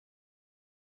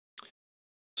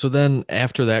 So then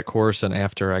after that course, and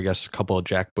after I guess a couple of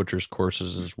Jack Butcher's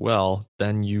courses as well,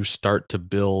 then you start to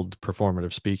build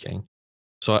performative speaking.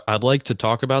 So I'd like to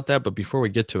talk about that, but before we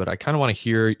get to it, I kind of want to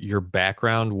hear your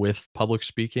background with public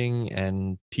speaking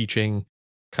and teaching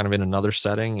kind of in another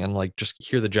setting, and like just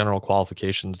hear the general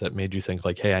qualifications that made you think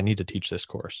like, hey, I need to teach this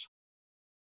course.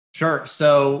 Sure.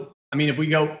 So, I mean, if we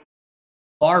go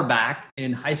far back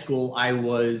in high school, I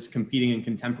was competing in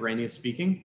contemporaneous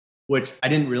speaking, which I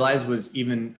didn't realize was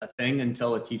even a thing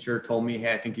until a teacher told me,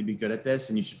 hey, I think you'd be good at this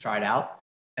and you should try it out.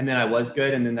 And then I was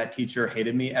good. And then that teacher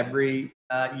hated me every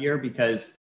year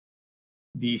because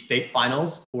the state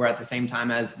finals were at the same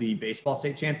time as the baseball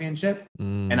state championship.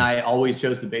 And Mm. I always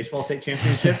chose the baseball state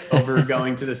championship over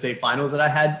going to the state finals that I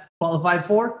had qualified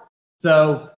for.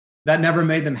 So that never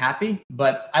made them happy,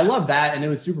 but I love that. And it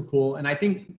was super cool. And I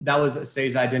think that was a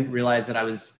stage I didn't realize that I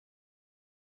was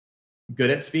good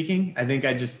at speaking. I think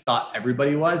I just thought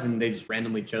everybody was, and they just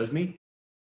randomly chose me.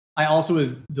 I also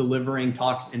was delivering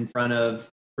talks in front of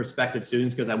prospective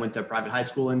students because I went to a private high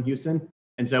school in Houston.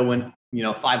 And so when,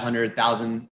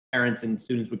 500,000 parents and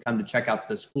students would come to check out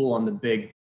the school on the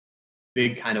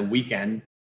big kind of weekend,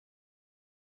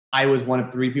 I was one of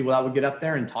three people that would get up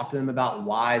there and talk to them about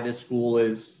why this school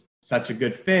is such a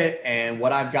good fit and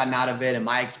what I've gotten out of it and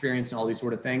my experience and all these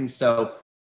sort of things. So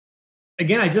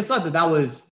again, I just thought that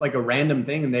was like a random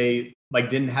thing, and they like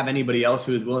didn't have anybody else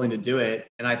who was willing to do it.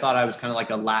 And I thought I was kind of like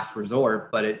a last resort,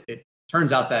 but it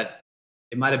turns out that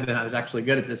it might have been I was actually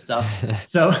good at this stuff.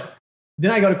 So then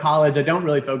I go to college. I don't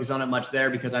really focus on it much there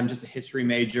because I'm just a history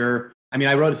major. I mean,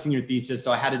 I wrote a senior thesis,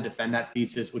 so I had to defend that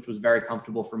thesis, which was very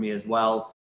comfortable for me as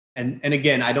well. And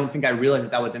again, I don't think I realized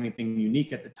that was anything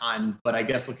unique at the time, but I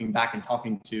guess looking back and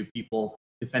talking to people,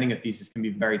 defending a thesis can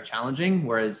be very challenging,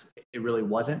 whereas it really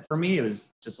wasn't for me. It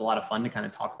was just a lot of fun to kind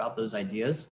of talk about those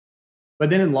ideas.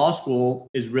 But then in law school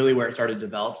is really where it started to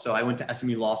develop. So I went to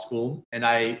SMU Law School, and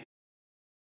I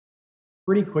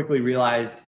pretty quickly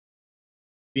realized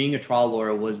being a trial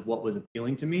lawyer was what was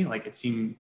appealing to me. Like, it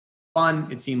seemed fun.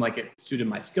 It seemed like it suited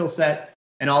my skill set.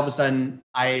 And all of a sudden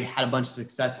I had a bunch of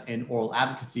success in oral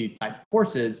advocacy type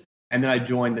courses. And then I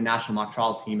joined the national mock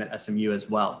trial team at SMU as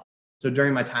well. So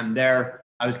during my time there,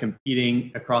 I was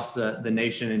competing across the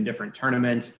nation in different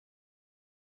tournaments.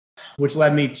 which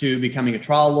led me to becoming a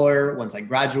trial lawyer. Once I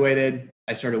graduated,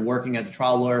 I started working as a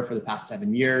trial lawyer for the past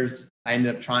 7 years. I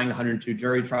ended up trying 102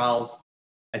 jury trials.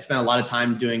 I spent a lot of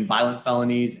time doing violent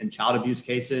felonies and child abuse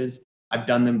cases. I've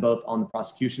done them both on the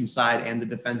prosecution side and the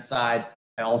defense side.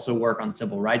 I also work on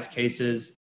civil rights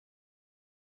cases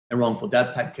and wrongful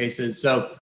death type cases.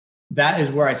 So that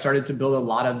is where I started to build a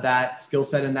lot of that skill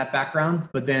set and that background.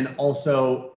 But then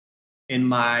also in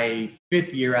my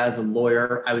 5th year as a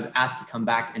lawyer, I was asked to come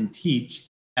back and teach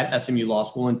at SMU Law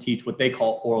School and teach what they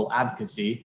call oral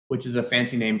advocacy, which is a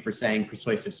fancy name for saying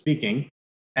persuasive speaking.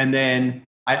 And then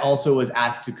I also was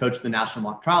asked to coach the national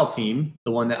mock trial team,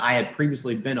 the one that I had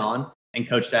previously been on, and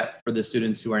coach that for the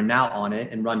students who are now on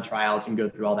it and run tryouts and go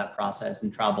through all that process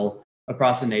and travel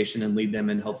across the nation and lead them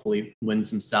and hopefully win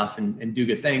some stuff and do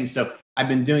good things. So I've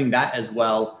been doing that as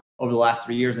well over the last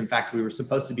 3 years. In fact, we were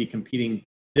supposed to be competing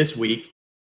this week.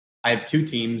 I have 2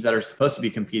 teams that are supposed to be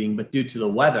competing, but due to the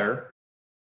weather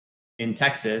in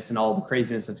Texas and all the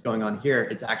craziness that's going on here,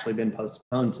 it's actually been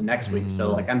postponed to next week.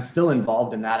 So like I'm still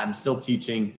involved in that. I'm still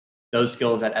teaching those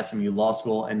skills at SMU Law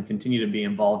School and continue to be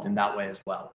involved in that way as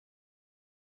well.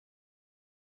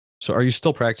 So are you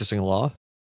still practicing law?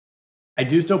 I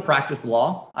do still practice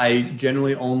law. I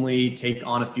generally only take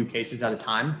on a few cases at a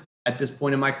time at this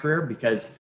point in my career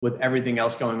because with everything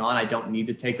else going on, I don't need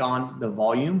to take on the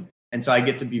volume. And so I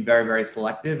get to be very, very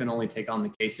selective and only take on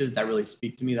the cases that really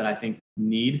speak to me that I think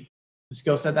need the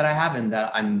skill set that I have and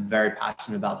that I'm very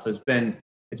passionate about. So it's been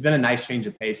a nice change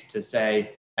of pace to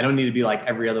say, I don't need to be like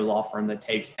every other law firm that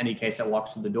takes any case that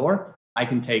walks through the door. I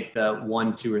can take the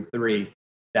 1, 2, or 3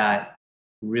 that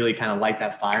really kind of light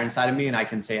that fire inside of me. And I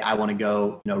can say, I want to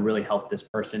go, really help this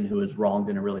person who is wronged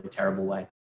in a really terrible way.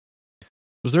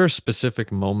 Was there a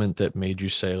specific moment that made you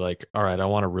say like, all right, I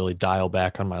want to really dial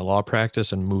back on my law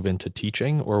practice and move into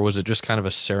teaching? Or was it just kind of a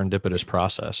serendipitous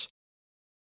process?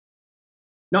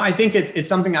 No, I think it's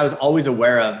something I was always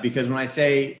aware of because when I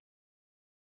say,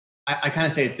 I kind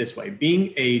of say it this way,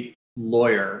 being a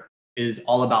lawyer is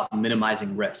all about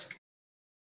minimizing risk.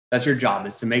 That's your job,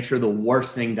 is to make sure the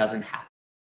worst thing doesn't happen.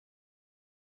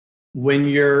 When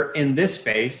you're in this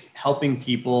space, helping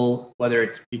people, whether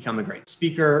it's become a great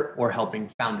speaker or helping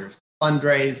founders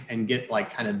fundraise and get like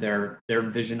kind of their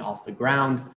vision off the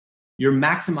ground, you're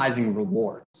maximizing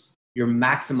rewards. You're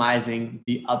maximizing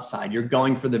the upside. You're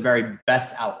going for the very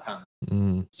best outcome.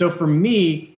 So for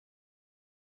me,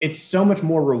 it's so much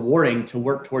more rewarding to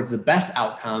work towards the best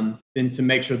outcome than to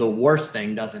make sure the worst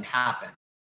thing doesn't happen.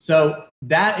 So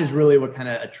that is really what kind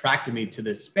of attracted me to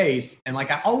this space. And like,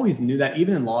 I always knew that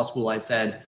even in law school, I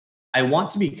said, I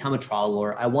want to become a trial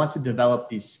lawyer. I want to develop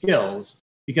these skills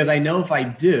because I know if I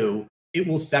do, it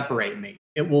will separate me.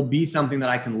 It will be something that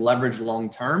I can leverage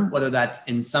long-term, whether that's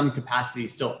in some capacity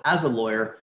still as a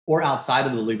lawyer or outside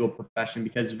of the legal profession,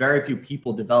 because very few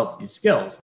people develop these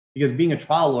skills. Because being a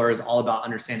trial lawyer is all about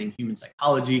understanding human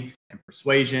psychology and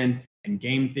persuasion and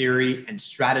game theory and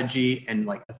strategy and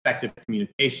like effective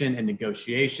communication and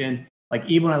negotiation. Like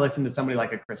even when I listen to somebody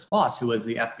like a Chris Voss, who was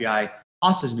the FBI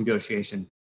hostage negotiation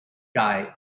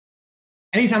guy,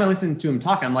 anytime I listen to him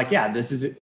talk, I'm like, yeah, this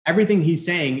is everything he's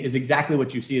saying is exactly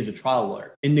what you see as a trial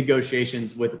lawyer in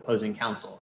negotiations with opposing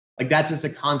counsel. Like that's just a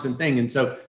constant thing. And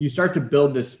so you start to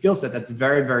build this skill set that's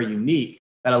very, very unique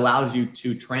that allows you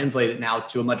to translate it now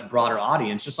to a much broader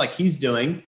audience, just like he's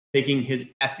doing, taking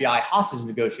his FBI hostage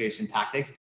negotiation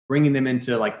tactics, bringing them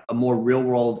into like a more real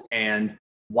world and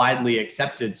widely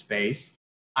accepted space.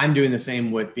 I'm doing the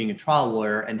same with being a trial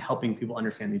lawyer and helping people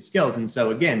understand these skills. And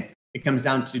so again, it comes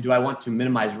down to, do I want to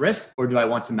minimize risk or do I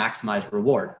want to maximize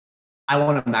reward? I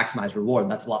want to maximize reward.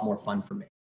 That's a lot more fun for me.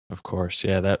 Of course.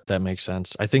 Yeah, that makes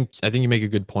sense. I think you make a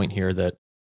good point here that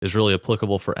is really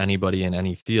applicable for anybody in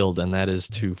any field, and that is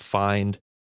to find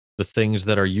the things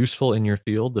that are useful in your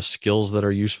field, the skills that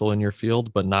are useful in your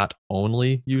field, but not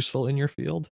only useful in your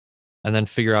field, and then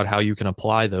figure out how you can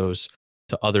apply those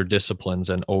to other disciplines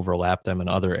and overlap them in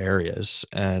other areas.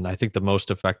 And I think the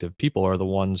most effective people are the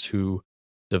ones who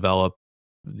develop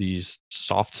these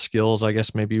soft skills, I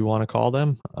guess maybe you want to call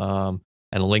them,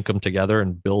 and link them together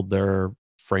and build their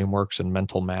frameworks and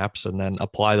mental maps, and then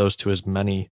apply those to as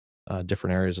many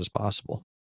different areas as possible.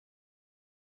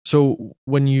 So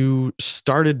when you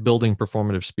started building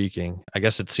performative speaking, I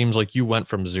guess it seems like you went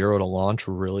from zero to launch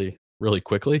really, really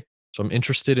quickly. So I'm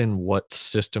interested in what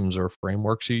systems or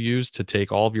frameworks you use to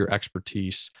take all of your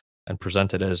expertise and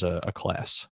present it as a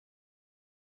class.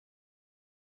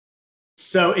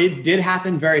 So it did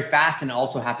happen very fast and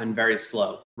also happened very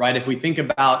slow, right? If we think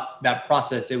about that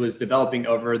process, it was developing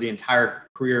over the entire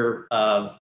career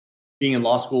of being in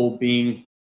law school, being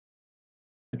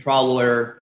a trial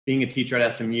lawyer, being a teacher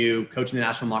at SMU, coaching the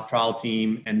national mock trial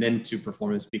team, and then to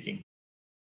performative speaking.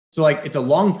 So like it's a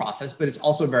long process, but it's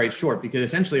also very short, because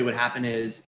essentially what happened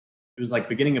is it was like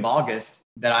beginning of August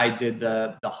that I did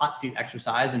the hot seat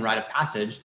exercise and rite of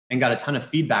passage, and got a ton of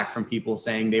feedback from people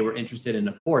saying they were interested in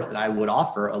a course that I would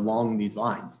offer along these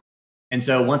lines. And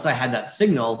so once I had that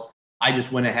signal, I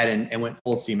just went ahead and went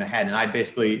full steam ahead. And I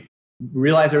basically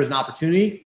realized there was an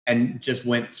opportunity and just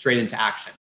went straight into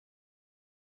action.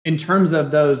 In terms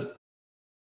of those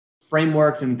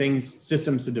frameworks and things,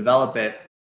 systems to develop it,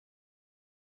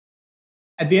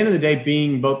 at the end of the day,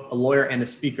 being both a lawyer and a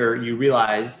speaker, you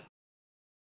realize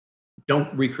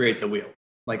don't recreate the wheel.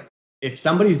 Like if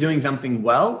somebody's doing something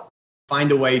well,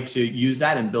 find a way to use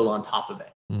that and build on top of it.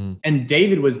 And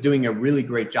David was doing a really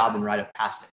great job in rite of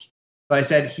passage. So I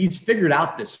said, he's figured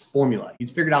out this formula. He's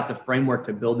figured out the framework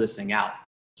to build this thing out.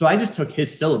 So I just took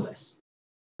his syllabus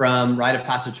from rite of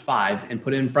passage 5 and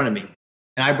put it in front of me.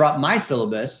 And I brought my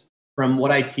syllabus from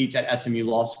what I teach at SMU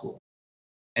Law School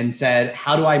and said,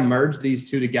 how do I merge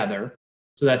these two together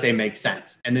so that they make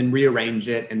sense? And then rearrange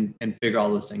it and figure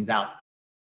all those things out.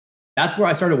 That's where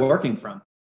I started working from.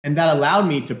 And that allowed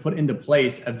me to put into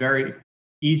place a very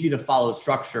easy to follow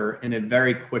structure in a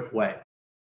very quick way.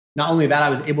 Not only that, I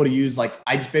was able to use, I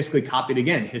just basically copied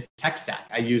again his tech stack.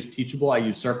 I used Teachable, I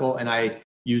used Circle, and I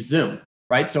used Zoom,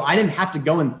 right? So I didn't have to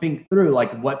go and think through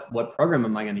what program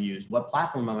am I going to use? What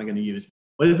platform am I going to use?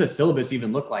 What does a syllabus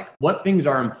even look like? What things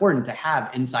are important to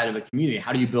have inside of a community?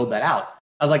 How do you build that out?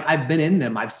 I was like, I've been in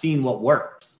them. I've seen what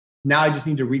works. Now I just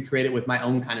need to recreate it with my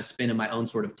own kind of spin and my own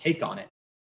sort of take on it.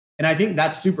 And I think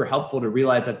that's super helpful to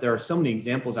realize that there are so many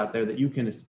examples out there that you can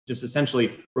just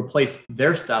essentially replace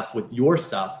their stuff with your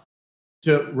stuff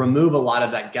to remove a lot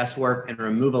of that guesswork and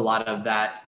remove a lot of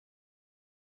that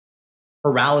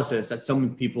paralysis that so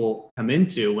many people come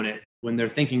into when they're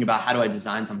thinking about how do I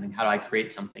design something? How do I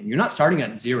create something? You're not starting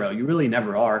at zero. You really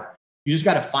never are. You just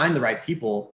got to find the right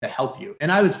people to help you.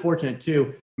 And I was fortunate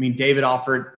too. I mean, David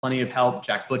offered plenty of help.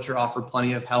 Jack Butcher offered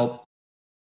plenty of help.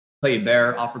 Clay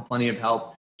Bear offered plenty of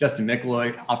help. Justin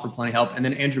Mickloy offered plenty of help. And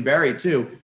then Andrew Barry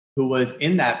too, who was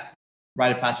in that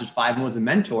rite of passage 5 and was a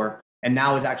mentor and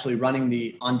now is actually running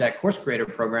the On Deck Course Creator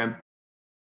program.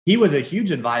 He was a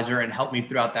huge advisor and helped me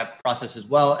throughout that process as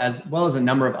well as a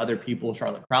number of other people,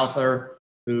 Charlotte Crowther,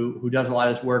 who does a lot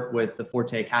of this work with the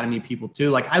Forte Academy people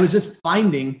too. I was just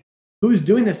finding who's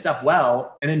doing this stuff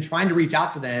well and then trying to reach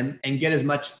out to them and get as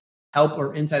much help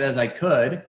or insight as I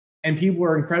could. And people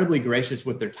were incredibly gracious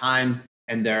with their time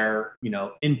and their,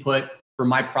 input for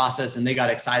my process. And they got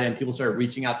excited and people started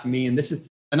reaching out to me. And this is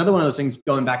another one of those things,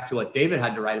 going back to what David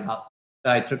had to write about,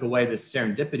 that I took away this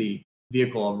serendipity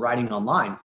vehicle of writing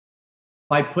online.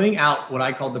 By putting out what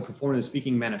I called the Performative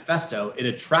Speaking Manifesto, it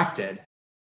attracted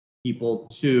people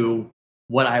to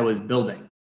what I was building.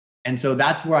 And so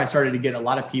that's where I started to get a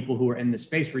lot of people who were in the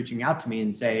space reaching out to me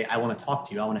and say, I want to talk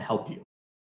to you. I want to help you.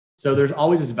 So there's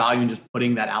always this value in just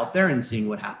putting that out there and seeing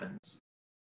what happens.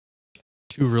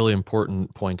 Two really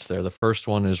important points there. The first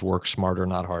one is work smarter,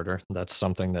 not harder. That's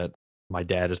something that my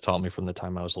dad has taught me from the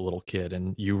time I was a little kid.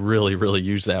 And you really, really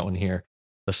use that one here.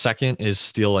 The second is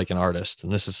steal like an artist.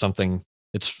 And this is something,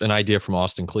 it's an idea from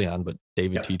Austin Kleon, but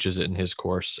David teaches it in his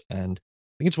course. And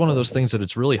I think it's one of those things that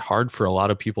it's really hard for a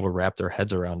lot of people to wrap their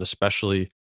heads around,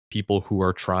 especially people who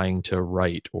are trying to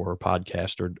write or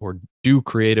podcast or do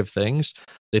creative things.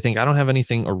 They think, I don't have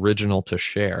anything original to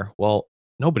share. Well,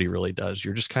 nobody really does.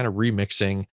 You're just kind of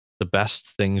remixing the best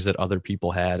things that other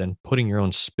people had and putting your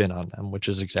own spin on them, which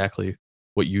is exactly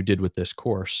what you did with this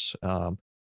course. And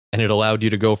it allowed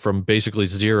you to go from basically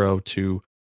zero to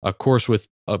a course with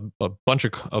a bunch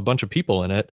of people in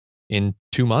it in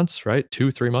 2 months, right?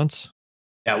 2-3 months.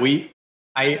 Yeah,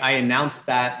 I announced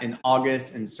that in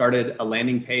August and started a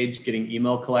landing page, getting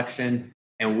email collection.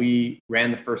 And we ran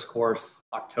the first course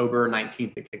October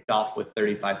 19th. It kicked off with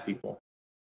 35 people.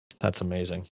 That's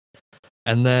amazing.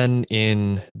 And then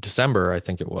in December, I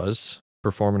think it was,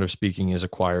 Performative Speaking is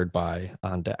acquired by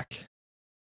On Deck.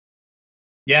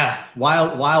 Yeah,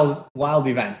 wild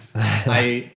events.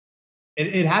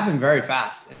 It happened very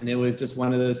fast. And it was just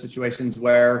one of those situations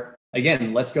where,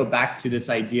 again, let's go back to this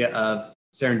idea of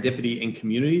serendipity in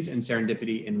communities and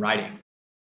serendipity in writing.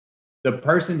 The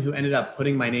person who ended up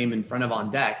putting my name in front of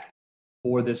On Deck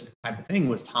for this type of thing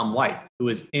was Tom White, who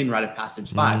was in Rite of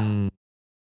Passage 5.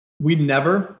 We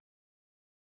never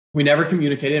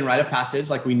communicated in Rite of Passage.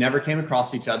 We never came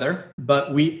across each other,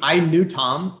 but I knew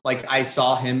Tom. I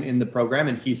saw him in the program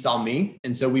and he saw me.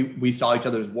 And so we saw each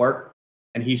other's work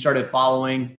and he started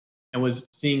following and was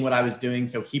seeing what I was doing.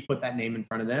 So he put that name in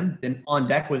front of them. Then On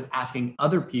Deck was asking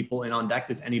other people in On Deck,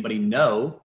 does anybody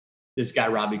know this guy,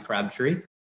 Robbie Crabtree?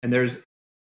 And there's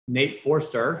Nate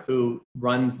Forster, who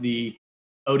runs the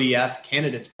ODF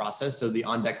candidates process, so the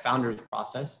On Deck founders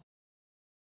process.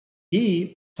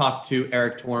 He talked to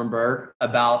Eric Torenberg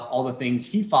about all the things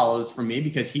he follows from me,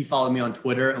 because he followed me on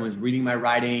Twitter and was reading my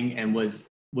writing and was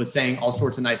saying all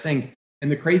sorts of nice things.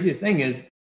 And the craziest thing is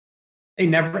they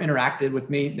never interacted with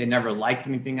me. They never liked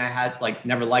anything I had, like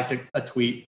never liked a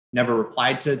tweet, never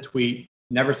replied to a tweet,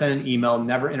 never sent an email,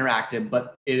 never interacted.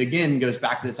 But it again goes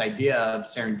back to this idea of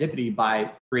serendipity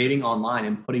by creating online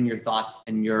and putting your thoughts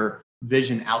and your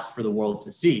vision out for the world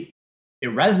to see. It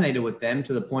resonated with them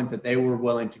to the point that they were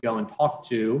willing to go and talk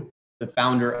to the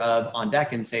founder of On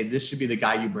Deck and say, this should be the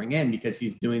guy you bring in because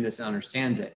he's doing this and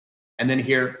understands it. And then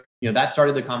here, that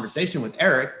started the conversation with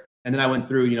Eric. And then I went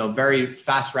through, very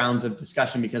fast rounds of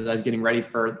discussion because I was getting ready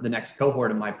for the next cohort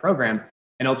of my program,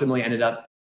 and ultimately ended up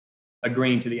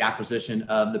agreeing to the acquisition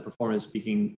of the Performative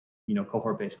Speaking,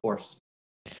 cohort-based course.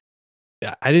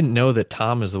 Yeah, I didn't know that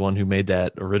Tom is the one who made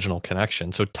that original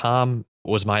connection. So Tom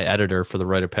was my editor for the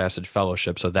Rite of Passage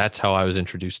Fellowship. So that's how I was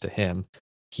introduced to him.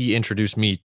 He introduced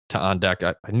me to On Deck.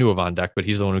 I knew of On Deck, but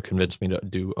he's the one who convinced me to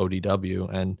do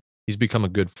ODW, and he's become a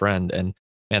good friend. And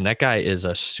man, that guy is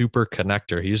a super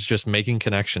connector. He's just making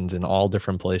connections in all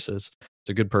different places. It's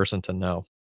a good person to know.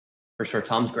 For sure.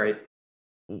 Tom's great.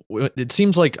 It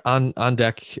seems like On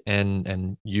Deck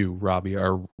and you, Robbie,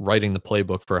 are writing the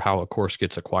playbook for how a course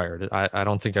gets acquired. I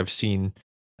don't think I've seen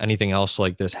anything else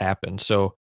like this happen.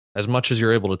 So as much as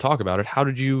you're able to talk about it, how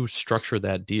did you structure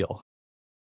that deal?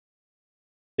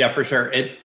 Yeah, for sure.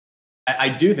 I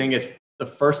do think it's the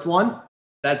first one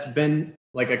that's been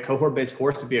like a cohort-based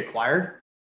course to be acquired.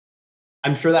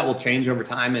 I'm sure that will change over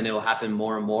time and it will happen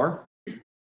more and more.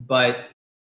 But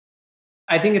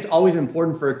I think it's always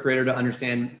important for a creator to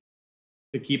understand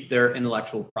to keep their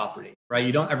intellectual property, right?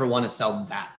 You don't ever want to sell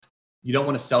that. You don't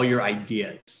want to sell your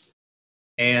ideas.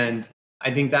 And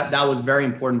I think that was very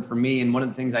important for me. And one of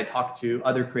the things I talked to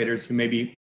other creators who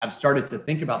maybe have started to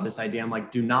think about this idea, I'm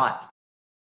like, do not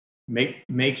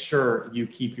make sure you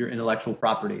keep your intellectual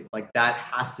property. Like that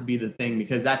has to be the thing,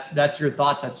 because that's your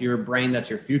thoughts, that's your brain, that's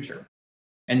your future.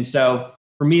 And so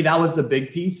for me, that was the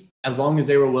big piece. As long as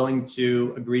they were willing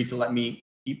to agree to let me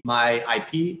keep my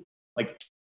IP, like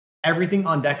everything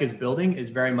On Deck is building is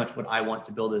very much what I want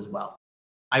to build as well.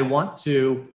 I want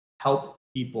to help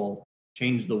people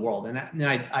change the world. And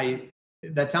I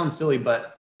that sounds silly,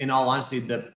 but in all honesty,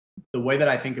 the way that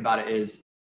I think about it is,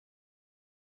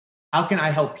 how can I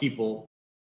help people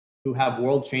who have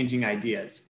world-changing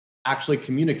ideas actually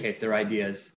communicate their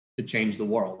ideas to change the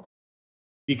world?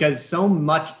 Because so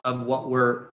much of what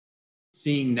we're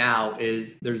seeing now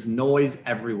is there's noise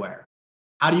everywhere.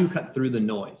 How do you cut through the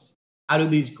noise? How do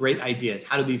these great ideas,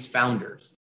 how do these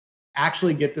founders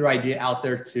actually get their idea out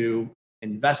there to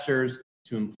investors,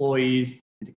 to employees,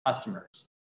 and to customers?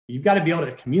 You've got to be able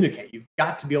to communicate. You've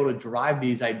got to be able to drive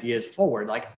these ideas forward.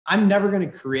 Like, I'm never going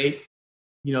to create,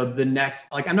 I'm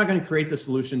not going to create the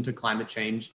solution to climate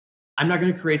change. I'm not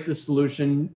going to create the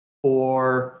solution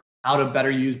for how to better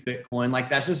use Bitcoin. Like,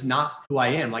 that's just not who I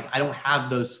am. Like, I don't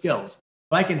have those skills,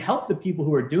 but I can help the people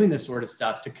who are doing this sort of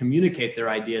stuff to communicate their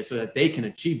ideas so that they can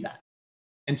achieve that.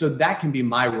 And so that can be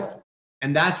my role.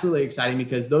 And that's really exciting,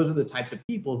 because those are the types of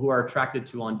people who are attracted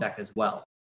to On Deck as well.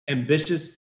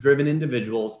 Ambitious, driven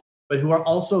individuals, but who are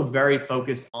also very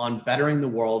focused on bettering the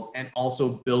world and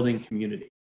also building community,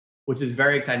 which is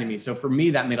very exciting to me. So for me,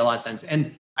 that made a lot of sense.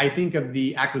 And I think of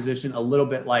the acquisition a little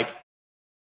bit like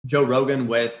Joe Rogan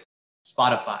with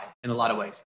Spotify in a lot of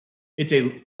ways. It's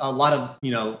a lot of,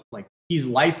 like, he's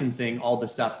licensing all the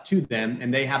stuff to them,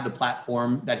 and they have the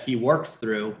platform that he works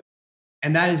through.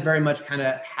 And that is very much kind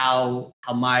of how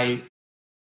my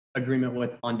agreement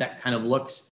with On Deck kind of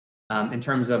looks, in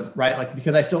terms of, right, like,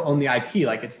 because I still own the IP,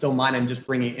 like it's still mine. I'm just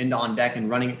bringing it into On Deck and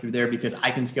running it through there because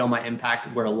I can scale my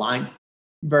impact. We're aligned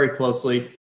very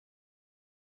closely.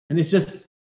 And it's just,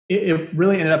 it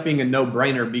really ended up being a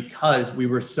no-brainer because we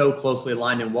were so closely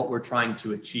aligned in what we're trying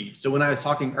to achieve. So when I was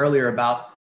talking earlier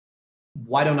about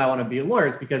why don't I want to be a lawyer,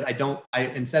 it's because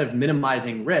instead of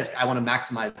minimizing risk, I want to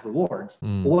maximize rewards.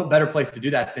 Well, what better place to do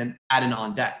that than add an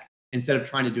On Deck instead of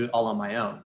trying to do it all on my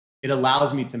own? It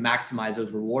allows me to maximize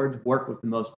those rewards, work with the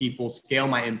most people, scale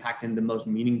my impact in the most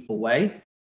meaningful way.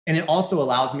 And it also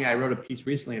allows me, I wrote a piece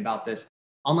recently about this,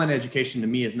 online education to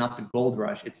me is not the gold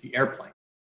rush, it's the airplane.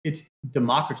 It's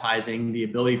democratizing the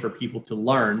ability for people to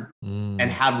learn and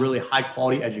have really high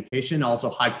quality education, also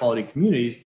high quality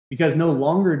communities, because no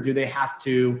longer do they have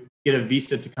to get a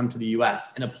visa to come to the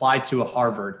US and apply to a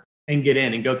Harvard and get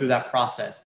in and go through that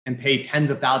process and pay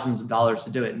tens of thousands of dollars to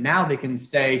do it. Now they can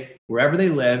stay wherever they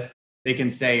live. They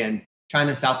can stay in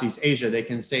China, Southeast Asia. They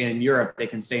can stay in Europe. They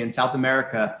can stay in South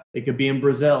America. They could be in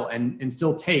Brazil and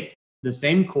still take the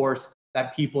same course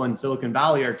that people in Silicon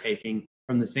Valley are taking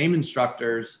from the same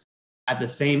instructors at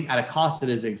a cost that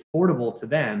is affordable to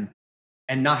them,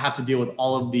 and not have to deal with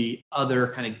all of the other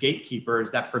kind of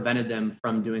gatekeepers that prevented them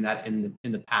from doing that in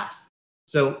the past.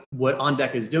 So what On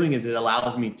Deck is doing is it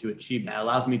allows me to achieve that. It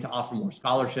allows me to offer more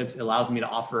scholarships. It allows me to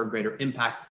offer a greater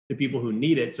impact to people who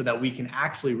need it, so that we can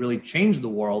actually really change the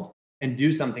world and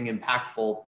do something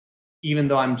impactful, even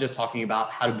though I'm just talking about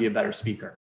how to be a better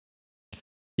speaker.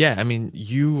 Yeah, I mean,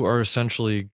 you are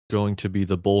essentially going to be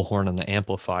the bullhorn and the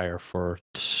amplifier for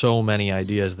so many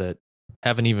ideas that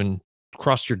haven't even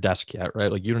crossed your desk yet,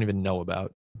 right? Like you don't even know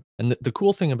about. And the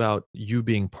cool thing about you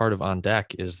being part of On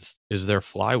Deck is their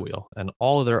flywheel, and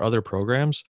all of their other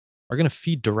programs are going to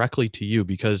feed directly to you,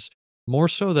 because more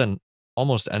so than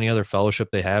almost any other fellowship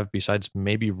they have besides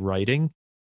maybe writing,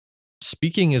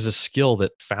 speaking is a skill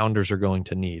that founders are going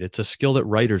to need. It's a skill that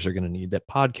writers are going to need, that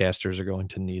podcasters are going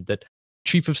to need, that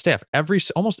chief of staff,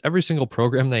 almost every single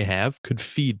program they have could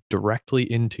feed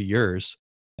directly into yours.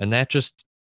 And that just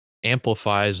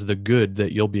amplifies the good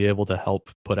that you'll be able to help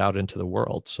put out into the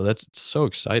world. So that's so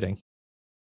exciting.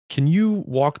 Can you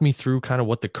walk me through kind of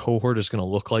what the cohort is going to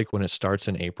look like when it starts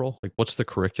in April? Like what's the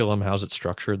curriculum? How's it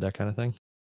structured? That kind of thing?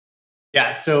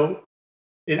 Yeah, so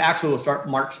it actually will start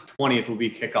March 20th will be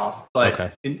kickoff. But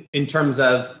Okay. in terms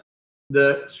of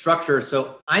the structure,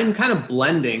 so I'm kind of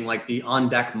blending like the On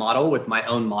Deck model with my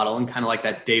own model, and kind of like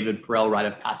that David Perel rite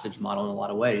of passage model in a lot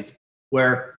of ways,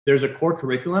 where there's a core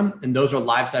curriculum and those are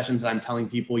live sessions that I'm telling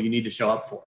people you need to show up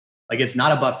for. Like it's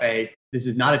not a buffet. This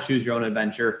is not a choose your own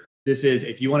adventure. This is,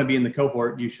 if you want to be in the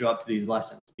cohort, you show up to these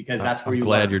lessons, because that's where I'm you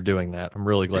glad learn. you're doing that. I'm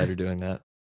really glad you're doing that.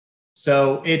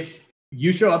 So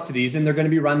you show up to these and they're going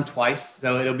to be run twice.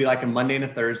 So it'll be like a Monday and a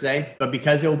Thursday, but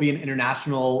because it will be an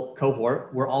international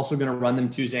cohort, we're also going to run them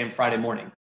Tuesday and Friday morning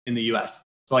in the US.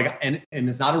 So like, and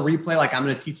it's not a replay. Like I'm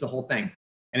going to teach the whole thing.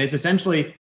 And it's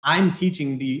essentially, I'm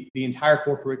teaching the entire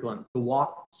core curriculum to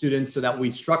walk students so that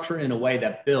we structure in a way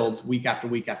that builds week after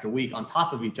week after week on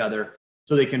top of each other,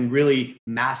 so they can really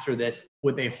master this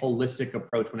with a holistic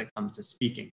approach when it comes to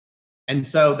speaking. And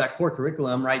so that core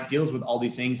curriculum, right, deals with all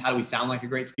these things. How do we sound like a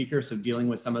great speaker? So dealing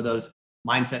with some of those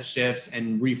mindset shifts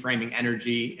and reframing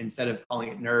energy, instead of calling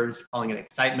it nerves, calling it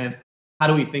excitement. How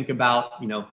do we think about,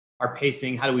 our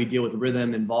pacing? How do we deal with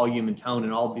rhythm and volume and tone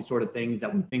and all of these sort of things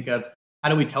that we think of? How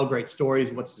do we tell great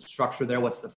stories? What's the structure there?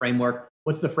 What's the framework?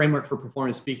 What's the framework for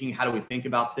performative speaking? How do we think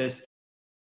about this?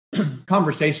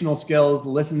 Conversational skills,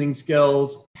 listening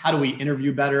skills. How do we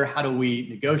interview better? How do we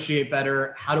negotiate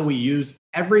better? How do we use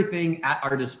everything at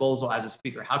our disposal as a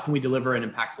speaker? How can we deliver an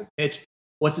impactful pitch?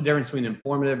 What's the difference between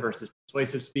informative versus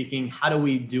persuasive speaking? How do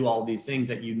we do all these things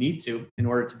that you need to in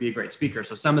order to be a great speaker?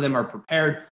 So some of them are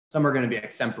prepared, some are going to be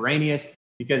extemporaneous,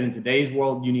 because in today's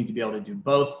world, you need to be able to do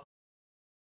both.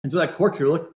 And so that core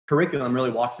curriculum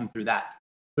really walks them through that.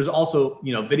 There's also,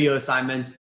 video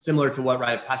assignments similar to what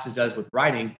Rite of Passage does with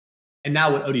writing. And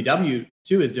now what ODW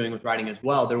 2 is doing with writing as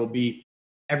well, there will be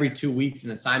every 2 weeks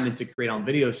an assignment to create on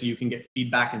video, so you can get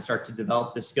feedback and start to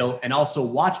develop the skill, and also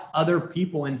watch other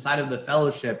people inside of the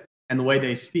fellowship and the way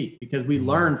they speak, because we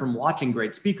learn from watching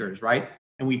great speakers, right?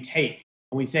 And we take,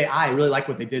 and we say, I really like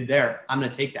what they did there. I'm going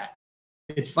to take that.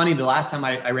 It's funny, the last time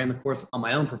I ran the course on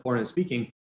my own, Performative Speaking,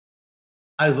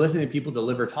 I was listening to people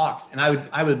deliver talks, and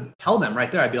I would tell them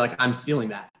right there, I'd be like, I'm stealing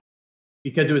that,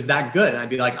 because it was that good. And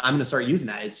I'd be like, I'm going to start using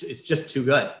that. It's just too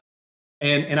good.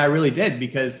 And I really did,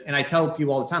 because, and I tell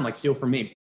people all the time, like, steal from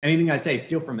me. Anything I say,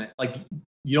 steal from it. Like,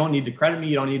 you don't need to credit me.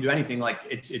 You don't need to do anything. Like,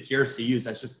 it's yours to use.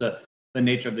 That's just the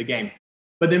nature of the game.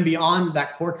 But then beyond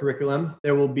that core curriculum,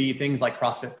 there will be things like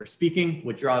CrossFit for speaking,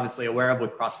 which you're obviously aware of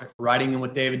with CrossFit for writing and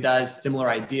what David does, similar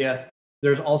idea.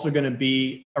 There's also going to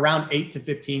be around 8 to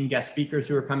 15 guest speakers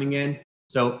who are coming in.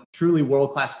 So truly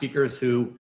world-class speakers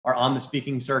who are on the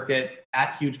speaking circuit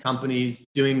at huge companies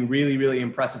doing really, really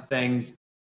impressive things.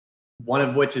 One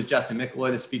of which is Justin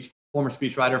McElroy, the former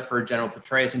speechwriter for General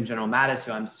Petraeus and General Mattis,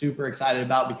 who I'm super excited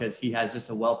about, because he has just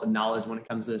a wealth of knowledge when it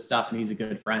comes to this stuff, and he's a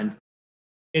good friend.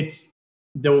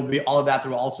 There will be all of that.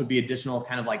 There will also be additional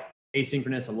kind of like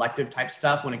asynchronous elective type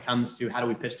stuff when it comes to how do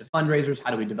we pitch to fundraisers,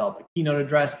 how do we develop a keynote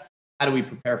address, how do we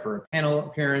prepare for a panel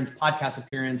appearance, podcast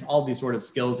appearance, all these sort of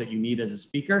skills that you need as a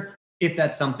speaker, if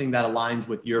that's something that aligns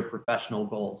with your professional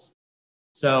goals.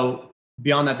 So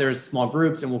beyond that, there's small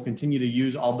groups, and we'll continue to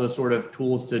use all those sort of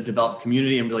tools to develop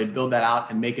community and really build that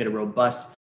out and make it a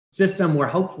robust system where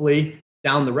hopefully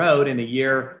down the road in a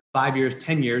year, 5 years,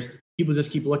 10 years, people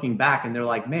just keep looking back and they're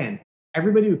like, man,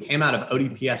 everybody who came out of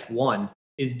ODPS 1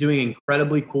 is doing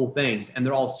incredibly cool things, and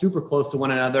they're all super close to one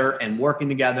another and working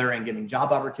together and getting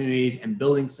job opportunities and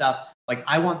building stuff. Like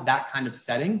I want that kind of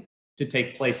setting to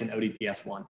take place in ODPS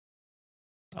 1.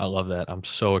 I love that. I'm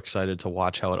so excited to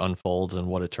watch how it unfolds and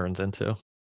what it turns into.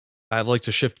 I'd like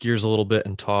to shift gears a little bit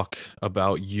and talk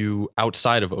about you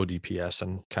outside of ODPS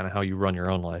and kind of how you run your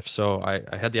own life. So I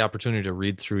had the opportunity to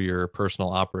read through your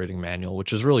personal operating manual,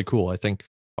 which is really cool. I think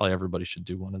probably everybody should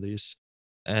do one of these.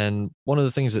 And one of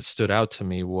the things that stood out to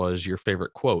me was your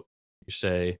favorite quote. You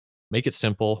say, make it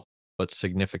simple, but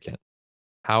significant.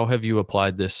 How have you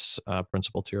applied this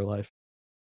principle to your life?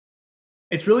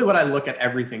 It's really what I look at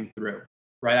everything through,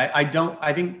 right?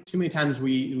 I think too many times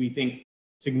we think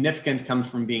significance comes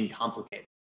from being complicated.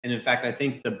 And in fact, I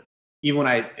think even when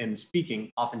I am speaking,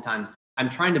 oftentimes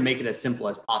I'm trying to make it as simple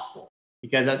as possible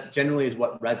because that generally is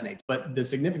what resonates. But the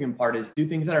significant part is do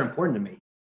things that are important to me,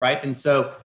 right? And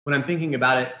so when I'm thinking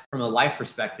about it from a life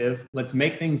perspective, let's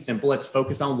make things simple. Let's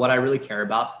focus on what I really care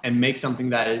about and make something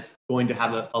that is going to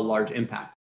have a large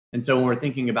impact. And so when we're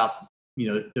thinking about,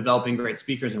 developing great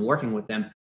speakers and working with them,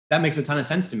 that makes a ton of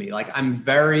sense to me. Like I'm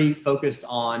very focused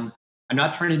on, I'm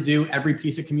not trying to do every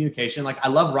piece of communication. Like I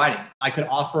love writing. I could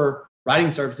offer writing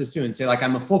services too and say like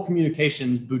I'm a full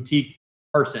communications boutique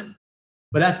person,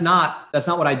 but that's not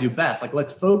what I do best. Like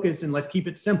let's focus and let's keep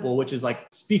it simple, which is like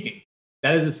speaking.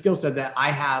 That is a skill set that I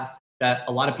have that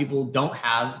a lot of people don't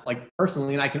have, like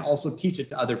personally, and I can also teach it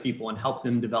to other people and help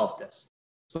them develop this.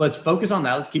 So let's focus on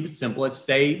that. Let's keep it simple. Let's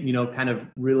stay, kind of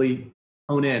really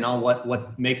hone in on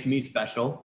what makes me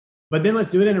special. But then let's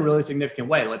do it in a really significant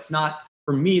way. Let's not,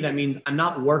 for me, that means I'm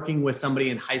not working with somebody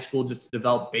in high school just to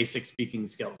develop basic speaking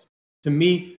skills. To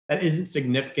me, that isn't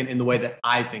significant in the way that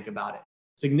I think about it.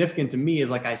 Significant to me is,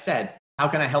 like I said, how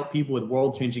can I help people with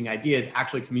world-changing ideas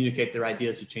actually communicate their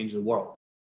ideas to change the world?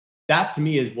 That to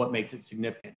me is what makes it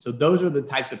significant. So those are the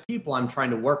types of people I'm trying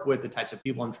to work with, the types of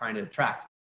people I'm trying to attract.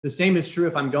 The same is true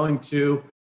if I'm going to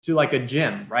like a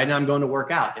gym, right? And I'm going to work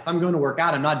out. If I'm going to work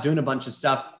out, I'm not doing a bunch of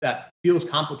stuff that feels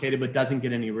complicated but doesn't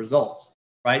get any results,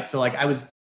 right? So like I was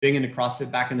big into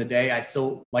CrossFit back in the day. I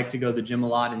still like to go to the gym a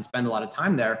lot and spend a lot of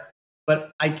time there.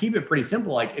 But I keep it pretty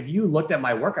simple. Like if you looked at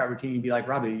my workout routine, you'd be like,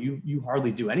 Robbie, you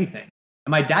hardly do anything.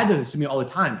 And my dad does this to me all the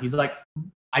time. He's like,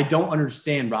 I don't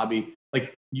understand, Robbie.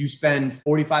 Like you spend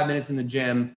 45 minutes in the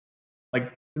gym,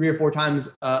 like 3 or 4 times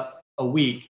a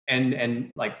week. And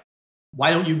like,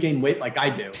 why don't you gain weight like I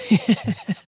do?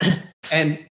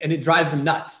 and it drives him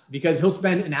nuts because he'll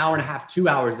spend an hour and a half, 2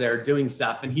 hours there doing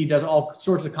stuff. And he does all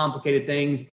sorts of complicated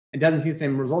things and doesn't see the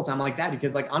same results. I'm like that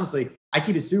because like, honestly, I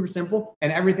keep it super simple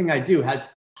and everything I do has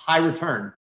high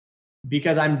return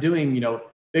because I'm doing,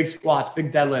 big squats,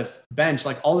 big deadlifts, bench,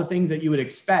 like all the things that you would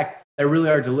expect that really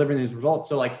are delivering these results.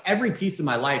 So like every piece of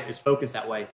my life is focused that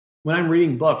way. When I'm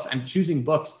reading books, I'm choosing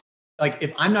books. Like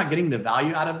if I'm not getting the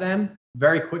value out of them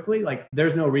very quickly, like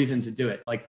there's no reason to do it.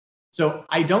 Like, so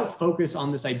I don't focus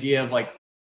on this idea of like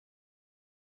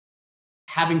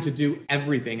having to do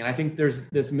everything. And I think there's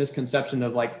this misconception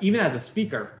of like, even as a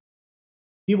speaker,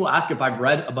 people ask if I've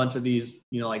read a bunch of these,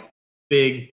 like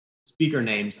big speaker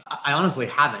names. I honestly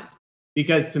haven't,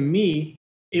 because to me,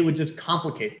 it would just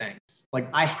complicate things. Like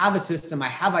I have a system, I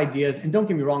have ideas, and don't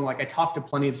get me wrong, like I talk to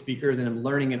plenty of speakers and I'm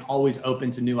learning and always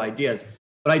open to new ideas,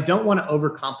 but I don't want to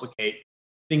overcomplicate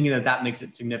thinking that makes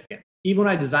it significant. Even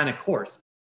when I design a course,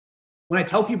 when I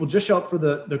tell people just show up for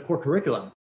the core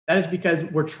curriculum, that is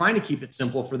because we're trying to keep it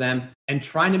simple for them and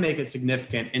trying to make it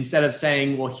significant instead of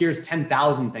saying, well, here's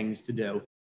 10,000 things to do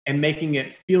and making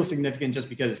it feel significant just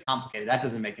because it's complicated. That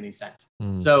doesn't make any sense.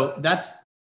 So that's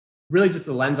really just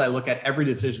the lens I look at every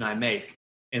decision I make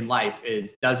in life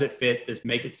is, does it fit? Just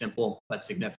make it simple, but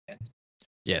significant.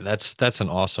 Yeah, that's an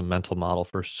awesome mental model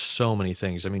for so many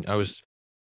things. I mean, I was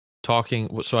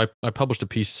talking, so I published a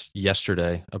piece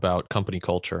yesterday about company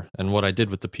culture. And what I did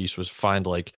with the piece was find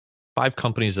like 5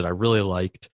 companies that I really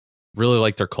liked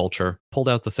their culture, pulled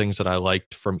out the things that I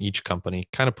liked from each company,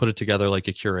 kind of put it together like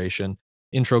a curation,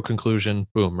 intro, conclusion,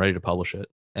 boom, ready to publish it.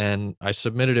 And I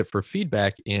submitted it for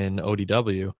feedback in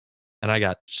ODW. And I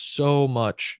got so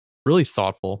much really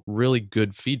thoughtful, really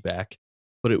good feedback,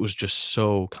 but it was just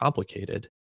so complicated.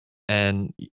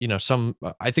 And,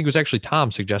 I think it was actually Tom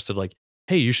suggested like,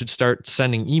 hey, you should start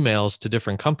sending emails to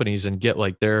different companies and get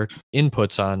like their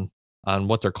inputs on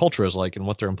what their culture is like and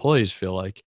what their employees feel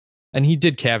like. And he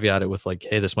did caveat it with like,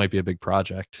 hey, this might be a big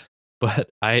project. But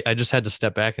I just had to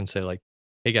step back and say like,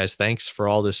 hey guys, thanks for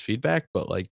all this feedback, but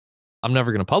like I'm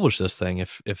never going to publish this thing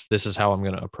if this is how I'm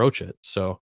going to approach it.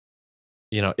 So,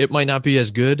 it might not be as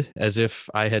good as if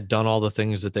I had done all the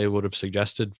things that they would have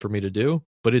suggested for me to do,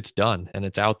 but it's done and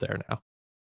it's out there now.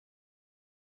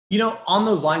 On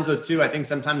those lines though too, I think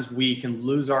sometimes we can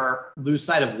lose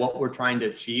sight of what we're trying to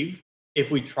achieve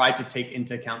if we try to take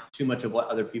into account too much of what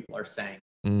other people are saying.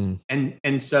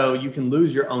 And so you can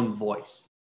lose your own voice.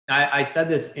 I said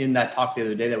this in that talk the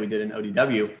other day that we did in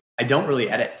ODW. I don't really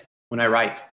edit when I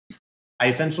write. I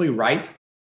essentially write.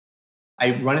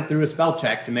 I run it through a spell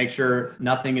check to make sure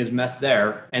nothing is messed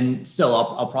there. And still,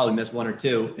 I'll probably miss one or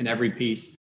two in every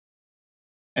piece.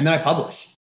 And then I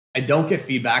publish. I don't get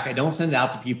feedback. I don't send it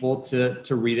out to people to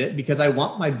read it because I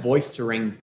want my voice to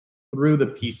ring through the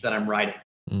piece that I'm writing.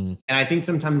 And I think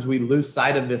sometimes we lose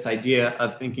sight of this idea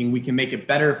of thinking we can make it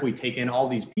better if we take in all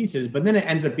these pieces, but then it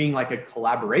ends up being like a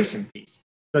collaboration piece.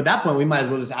 So at that point, we might as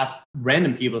well just ask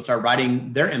random people to start writing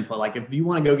their input. Like if you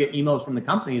want to go get emails from the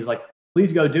companies, like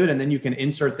please go do it. And then you can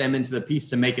insert them into the piece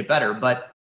to make it better.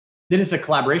 But then it's a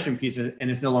collaboration piece and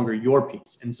it's no longer your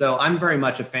piece. And so I'm very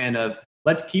much a fan of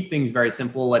let's keep things very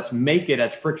simple. Let's make it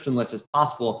as frictionless as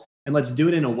possible. And let's do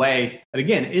it in a way that,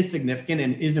 again, is significant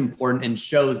and is important and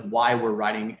shows why we're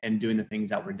writing and doing the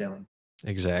things that we're doing.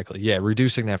 Exactly. Yeah.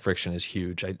 Reducing that friction is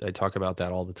huge. I talk about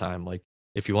that all the time. Like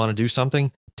if you want to do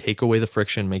something, take away the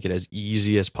friction, make it as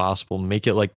easy as possible, make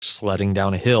it like sledding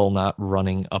down a hill, not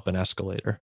running up an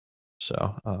escalator.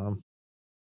 So,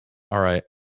 all right.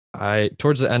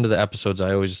 Towards the end of the episodes,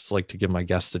 I always like to give my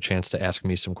guests a chance to ask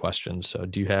me some questions. So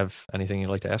do you have anything you'd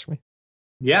like to ask me?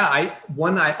 Yeah,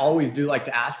 one I always do like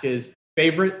to ask is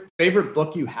favorite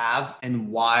book you have and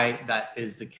why that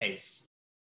is the case.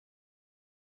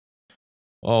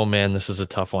 Oh man, this is a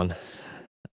tough one.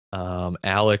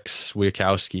 Alex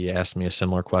Wiakowski asked me a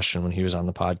similar question when he was on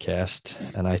the podcast,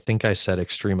 and I think I said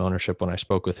Extreme Ownership when I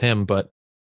spoke with him, but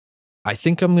I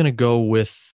think I'm going to go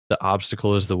with The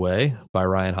Obstacle is the Way by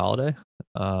Ryan Holiday.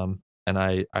 And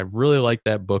I really like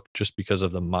that book just because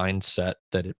of the mindset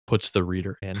that it puts the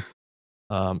reader in.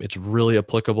 It's really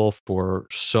applicable for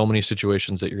so many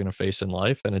situations that you're going to face in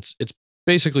life. And it's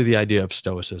basically the idea of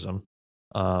stoicism.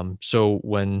 So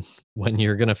when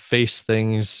you're going to face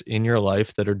things in your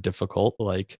life that are difficult,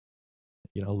 like,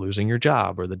 losing your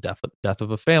job or the death of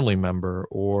a family member,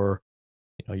 or,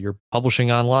 you're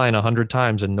publishing online 100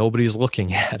 times and nobody's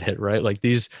looking at it, right? Like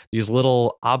these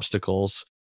little obstacles,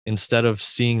 instead of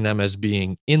seeing them as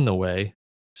being in the way,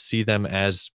 see them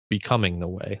as becoming the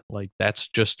way. Like that's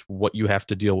just what you have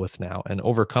to deal with now. And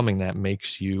overcoming that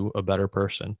makes you a better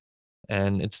person.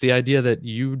 And it's the idea that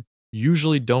you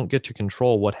usually don't get to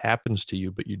control what happens to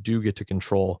you, but you do get to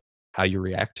control how you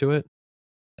react to it.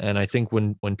 And I think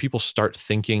when people start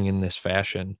thinking in this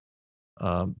fashion,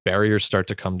 barriers start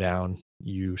to come down.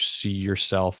 You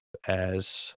stop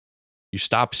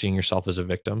seeing yourself as a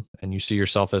victim and you see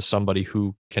yourself as somebody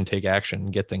who can take action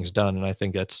and get things done. And I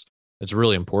think it's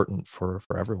really important for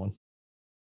everyone.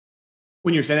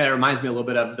 When you're saying that, it reminds me a little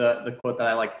bit of the quote that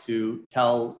I like to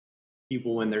tell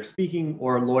people when they're speaking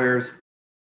or lawyers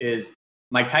is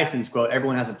Mike Tyson's quote,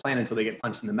 everyone has a plan until they get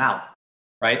punched in the mouth,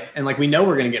 right? And like we know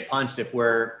we're going to get punched if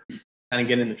we're kind of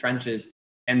getting in the trenches.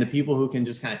 And the people who can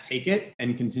just kind of take it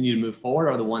and continue to move forward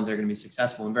are the ones that are going to be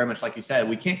successful. And very much like you said,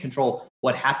 we can't control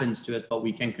what happens to us, but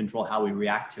we can control how we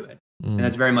react to it. And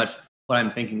that's very much what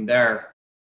I'm thinking there.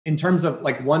 In terms of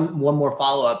like one more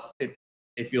follow-up,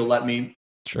 if you'll let me.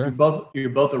 Sure. You're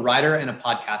both a writer and a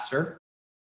podcaster.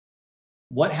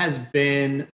 What has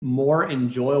been more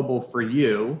enjoyable for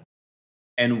you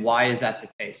and why is that the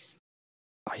case?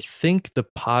 I think the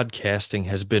podcasting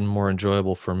has been more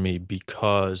enjoyable for me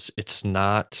because it's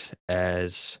not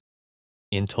as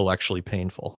intellectually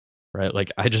painful, right?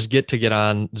 Like I just get to get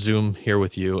on Zoom here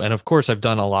with you. And of course, I've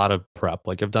done a lot of prep.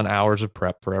 Like I've done hours of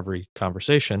prep for every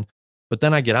conversation. But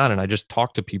then I get on and I just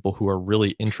talk to people who are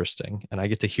really interesting and I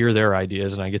get to hear their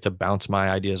ideas and I get to bounce my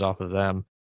ideas off of them.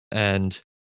 And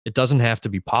it doesn't have to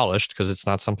be polished because it's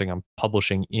not something I'm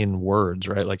publishing in words,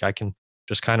 right? Like I can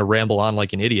just kind of ramble on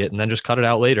like an idiot and then just cut it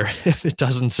out later if it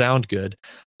doesn't sound good.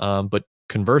 But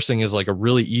conversing is like a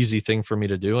really easy thing for me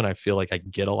to do. And I feel like I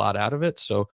get a lot out of it.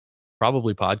 So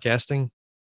probably podcasting.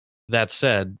 That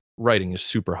said, writing is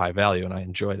super high value and I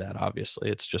enjoy that.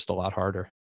 Obviously, it's just a lot harder.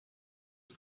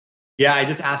 Yeah, I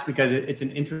just asked because it's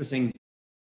an interesting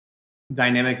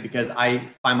dynamic because I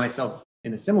find myself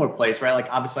in a similar place, right? Like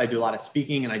obviously I do a lot of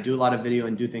speaking and I do a lot of video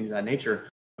and do things of that nature,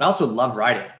 but I also love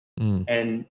writing.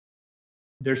 And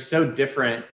they're so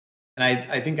different. And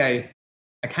I think I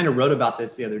kind of wrote about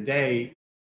this the other day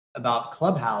about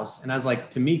Clubhouse. And I was like,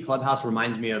 to me, Clubhouse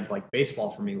reminds me of like baseball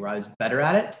for me, where I was better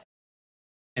at it.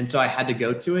 And so I had to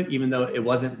go to it, even though it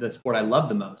wasn't the sport I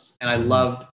loved the most. And I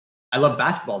love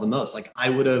basketball the most. Like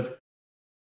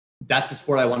that's the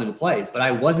sport I wanted to play, but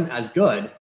I wasn't as good.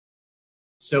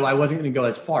 So I wasn't going to go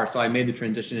as far. So I made the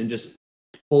transition and just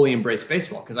fully embrace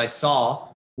baseball because I saw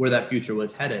where that future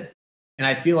was headed. And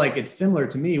I feel like it's similar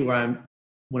to me when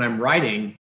I'm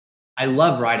writing, I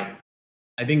love writing.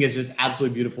 I think it's just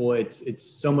absolutely beautiful. It's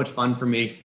so much fun for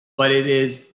me, but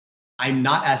I'm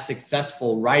not as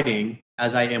successful writing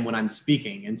as I am when I'm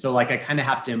speaking. And so like I kind of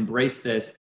have to embrace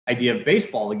this idea of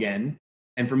baseball again.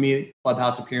 And for me,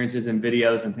 clubhouse appearances and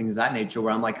videos and things of that nature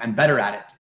where I'm like, I'm better at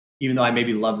it, even though I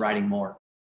maybe love writing more.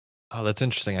 Oh, that's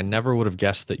interesting. I never would have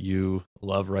guessed that you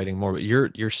love writing more, but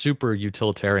you're super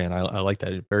utilitarian. I like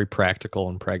that. Very practical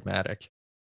and pragmatic.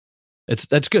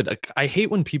 That's good. Like, I hate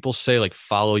when people say like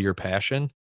follow your passion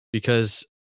because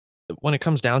when it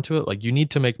comes down to it, like you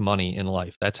need to make money in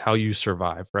life. That's how you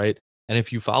survive, right? And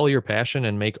if you follow your passion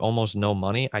and make almost no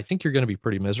money, I think you're going to be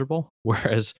pretty miserable.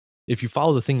 Whereas if you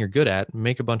follow the thing you're good at,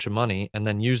 make a bunch of money, and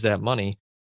then use that money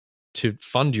to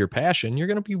fund your passion, you're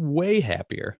going to be way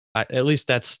happier. At least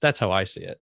that's how I see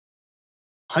it.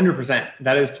 100%.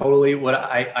 That is totally what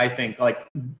I think. Like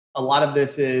a lot of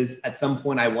this is at some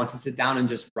point I want to sit down and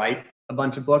just write a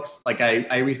bunch of books. Like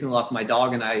I recently lost my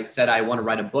dog and I said I want to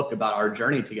write a book about our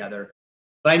journey together,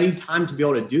 but I need time to be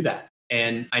able to do that.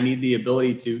 And I need the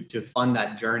ability to fund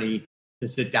that journey, to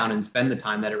sit down and spend the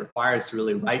time that it requires to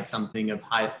really write something of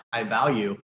high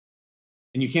value.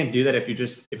 And you can't do that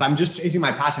if I'm just chasing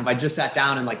my passion. If I just sat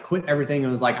down and like quit everything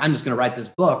and was like, I'm just going to write this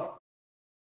book,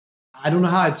 I don't know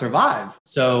how I'd survive.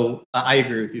 So I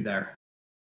agree with you there.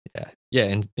 Yeah. Yeah.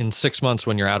 And in 6 months,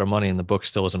 when you're out of money and the book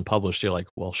still isn't published, you're like,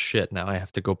 well, shit, now I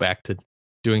have to go back to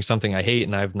doing something I hate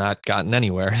and I've not gotten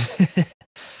anywhere. So,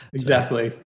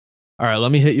 Exactly. all right,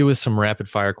 let me hit you with some rapid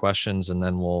fire questions and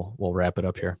then we'll wrap it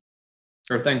up here.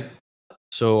 Sure thing.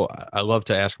 So I love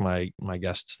to ask my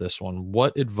guests this one.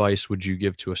 What advice would you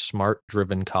give to a smart,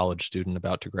 driven college student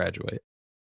about to graduate?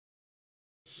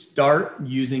 Start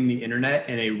using the internet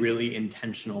in a really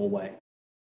intentional way.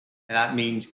 And that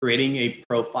means creating a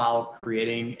profile,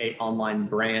 creating an online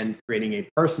brand, creating a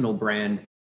personal brand,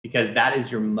 because that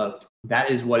is your moat. That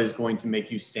is what is going to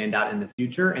make you stand out in the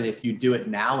future. And if you do it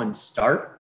now and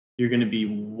start, you're going to be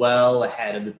well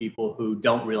ahead of the people who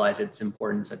don't realize its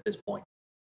importance at this point.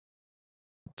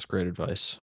 That's great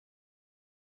advice.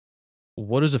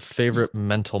 What is a favorite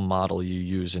mental model you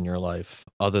use in your life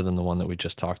other than the one that we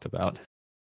just talked about?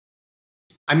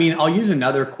 I mean, I'll use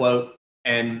another quote,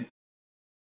 and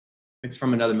it's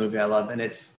from another movie I love, and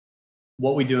it's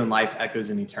what we do in life echoes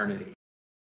in eternity.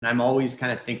 And I'm always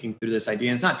kind of thinking through this idea.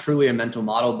 And it's not truly a mental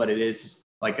model, but it is just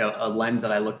like a lens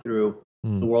that I look through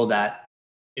the world at.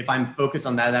 If I'm focused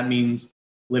on that, that means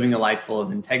living a life full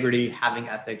of integrity, having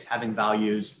ethics, having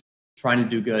values, trying to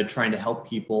do good, trying to help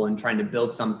people, and trying to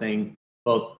build something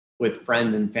both with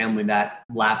friends and family that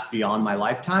lasts beyond my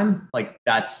lifetime. Like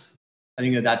I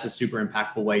think that's a super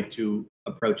impactful way to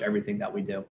approach everything that we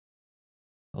do.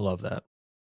 I love that.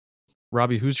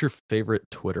 Robbie, who's your favorite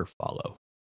Twitter follow?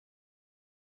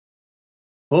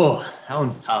 Oh, that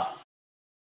one's tough.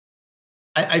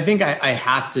 I think I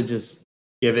have to just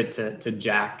give it to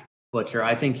Jack Butcher.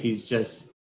 I think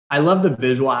I love the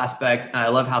visual aspect and I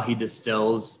love how he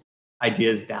distills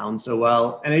ideas down so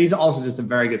well. And he's also just a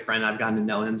very good friend. I've gotten to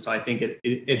know him. So I think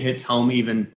it hits home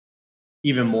even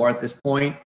more at this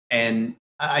point. And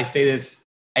I say this,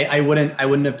 I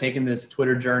wouldn't have taken this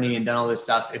Twitter journey and done all this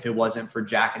stuff if it wasn't for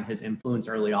Jack and his influence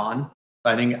early on.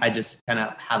 So I think I just kind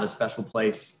of have a special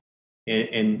place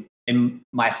in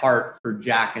my heart for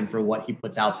Jack and for what he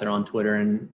puts out there on Twitter,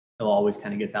 and he'll always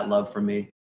kind of get that love from me.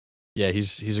 Yeah,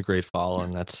 he's a great follow,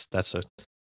 and that's a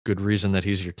good reason that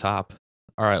he's your top.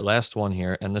 All right, last one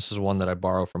here, and this is one that I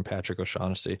borrow from Patrick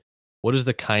O'Shaughnessy. What is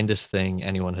the kindest thing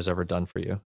anyone has ever done for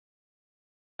you?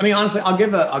 I mean, honestly, I'll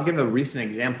give a recent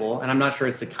example, and I'm not sure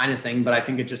it's the kindest thing, but I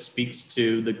think it just speaks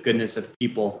to the goodness of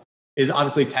people. Is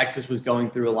obviously Texas was going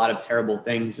through a lot of terrible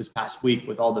things this past week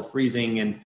with all the freezing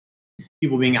and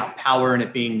people being out of power and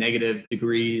it being negative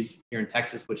degrees here in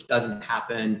Texas, which doesn't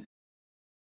happen.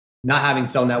 Not having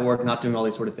cell network, not doing all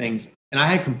these sort of things. And I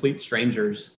had complete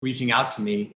strangers reaching out to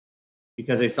me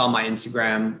because they saw my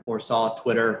Instagram or saw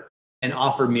Twitter and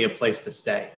offered me a place to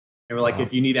stay. They were like, Wow.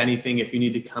 if you need anything, if you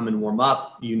need to come and warm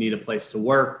up, you need a place to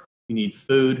work, you need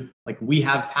food, like we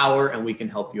have power and we can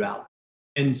help you out.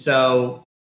 And so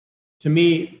to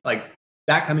me, like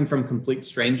that coming from complete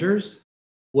strangers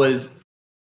was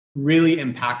really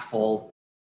impactful,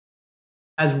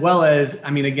 as well as,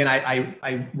 I mean, again,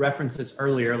 I referenced this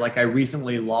earlier, like I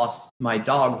recently lost my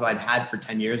dog who I'd had for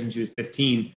 10 years and she was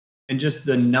 15. And just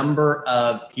the number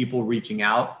of people reaching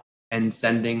out and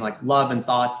sending like love and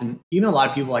thoughts, and even a lot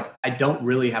of people like I don't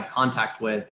really have contact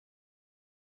with,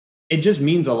 it just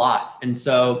means a lot. And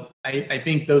so I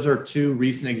think those are two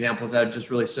recent examples that have just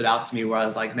really stood out to me where I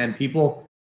was like, man, people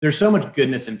there's so much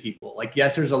goodness in people. Like,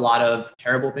 yes, there's a lot of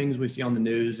terrible things we see on the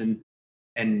news, and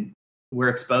we're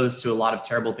exposed to a lot of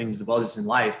terrible things as well, just in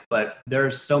life, but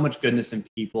there's so much goodness in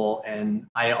people. And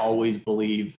I always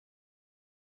believe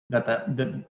that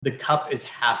the cup is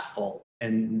half full.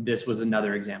 And this was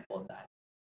another example of that.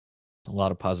 A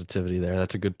lot of positivity there.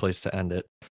 That's a good place to end it.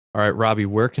 All right, Robbie,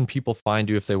 where can people find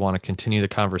you if they want to continue the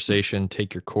conversation,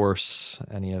 take your course,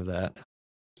 any of that?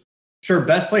 Sure.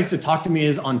 Best place to talk to me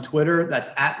is on Twitter. That's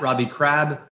at Robbie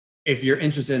Crab. If you're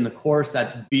interested in the course,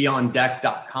 that's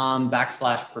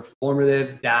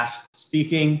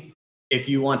beondeck.com/performative-speaking. If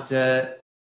you want to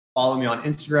follow me on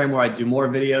Instagram where I do more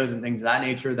videos and things of that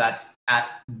nature, that's at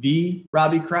the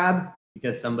Robbie Crab,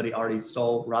 because somebody already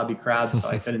stole Robbie Crab, so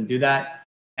I couldn't do that.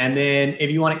 And then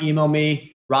if you want to email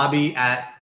me,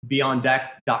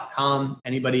 robbie@beondeck.com.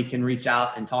 Anybody can reach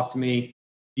out and talk to me,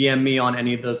 DM me on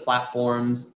any of those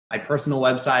platforms. My personal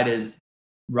website is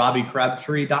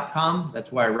robbiecrabtree.com.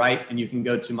 That's where I write. And you can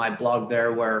go to my blog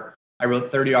there where I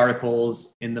wrote 30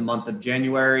 articles in the month of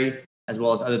January, as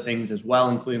well as other things as well,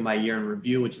 including my year in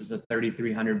review, which is a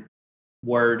 3,300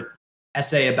 word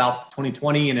essay about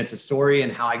 2020. And it's a story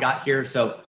and how I got here.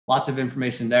 So lots of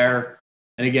information there.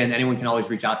 And again, anyone can always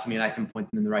reach out to me and I can point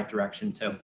them in the right direction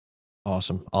too.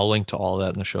 Awesome. I'll link to all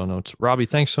that in the show notes. Robbie,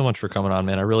 thanks so much for coming on,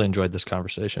 man. I really enjoyed this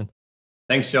conversation.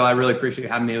 Thanks, Joe. I really appreciate you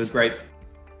having me. It was great.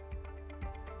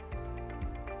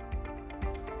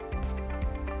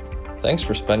 Thanks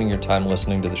for spending your time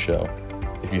listening to the show.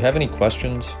 If you have any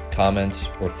questions, comments,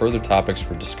 or further topics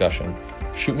for discussion,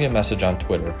 shoot me a message on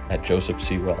Twitter at Joseph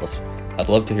C. Wells. I'd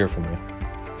love to hear from you.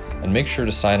 And make sure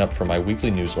to sign up for my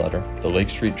weekly newsletter, The Lake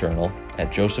Street Journal,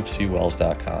 at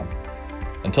josephcwells.com.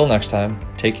 Until next time,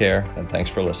 take care and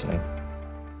thanks for listening.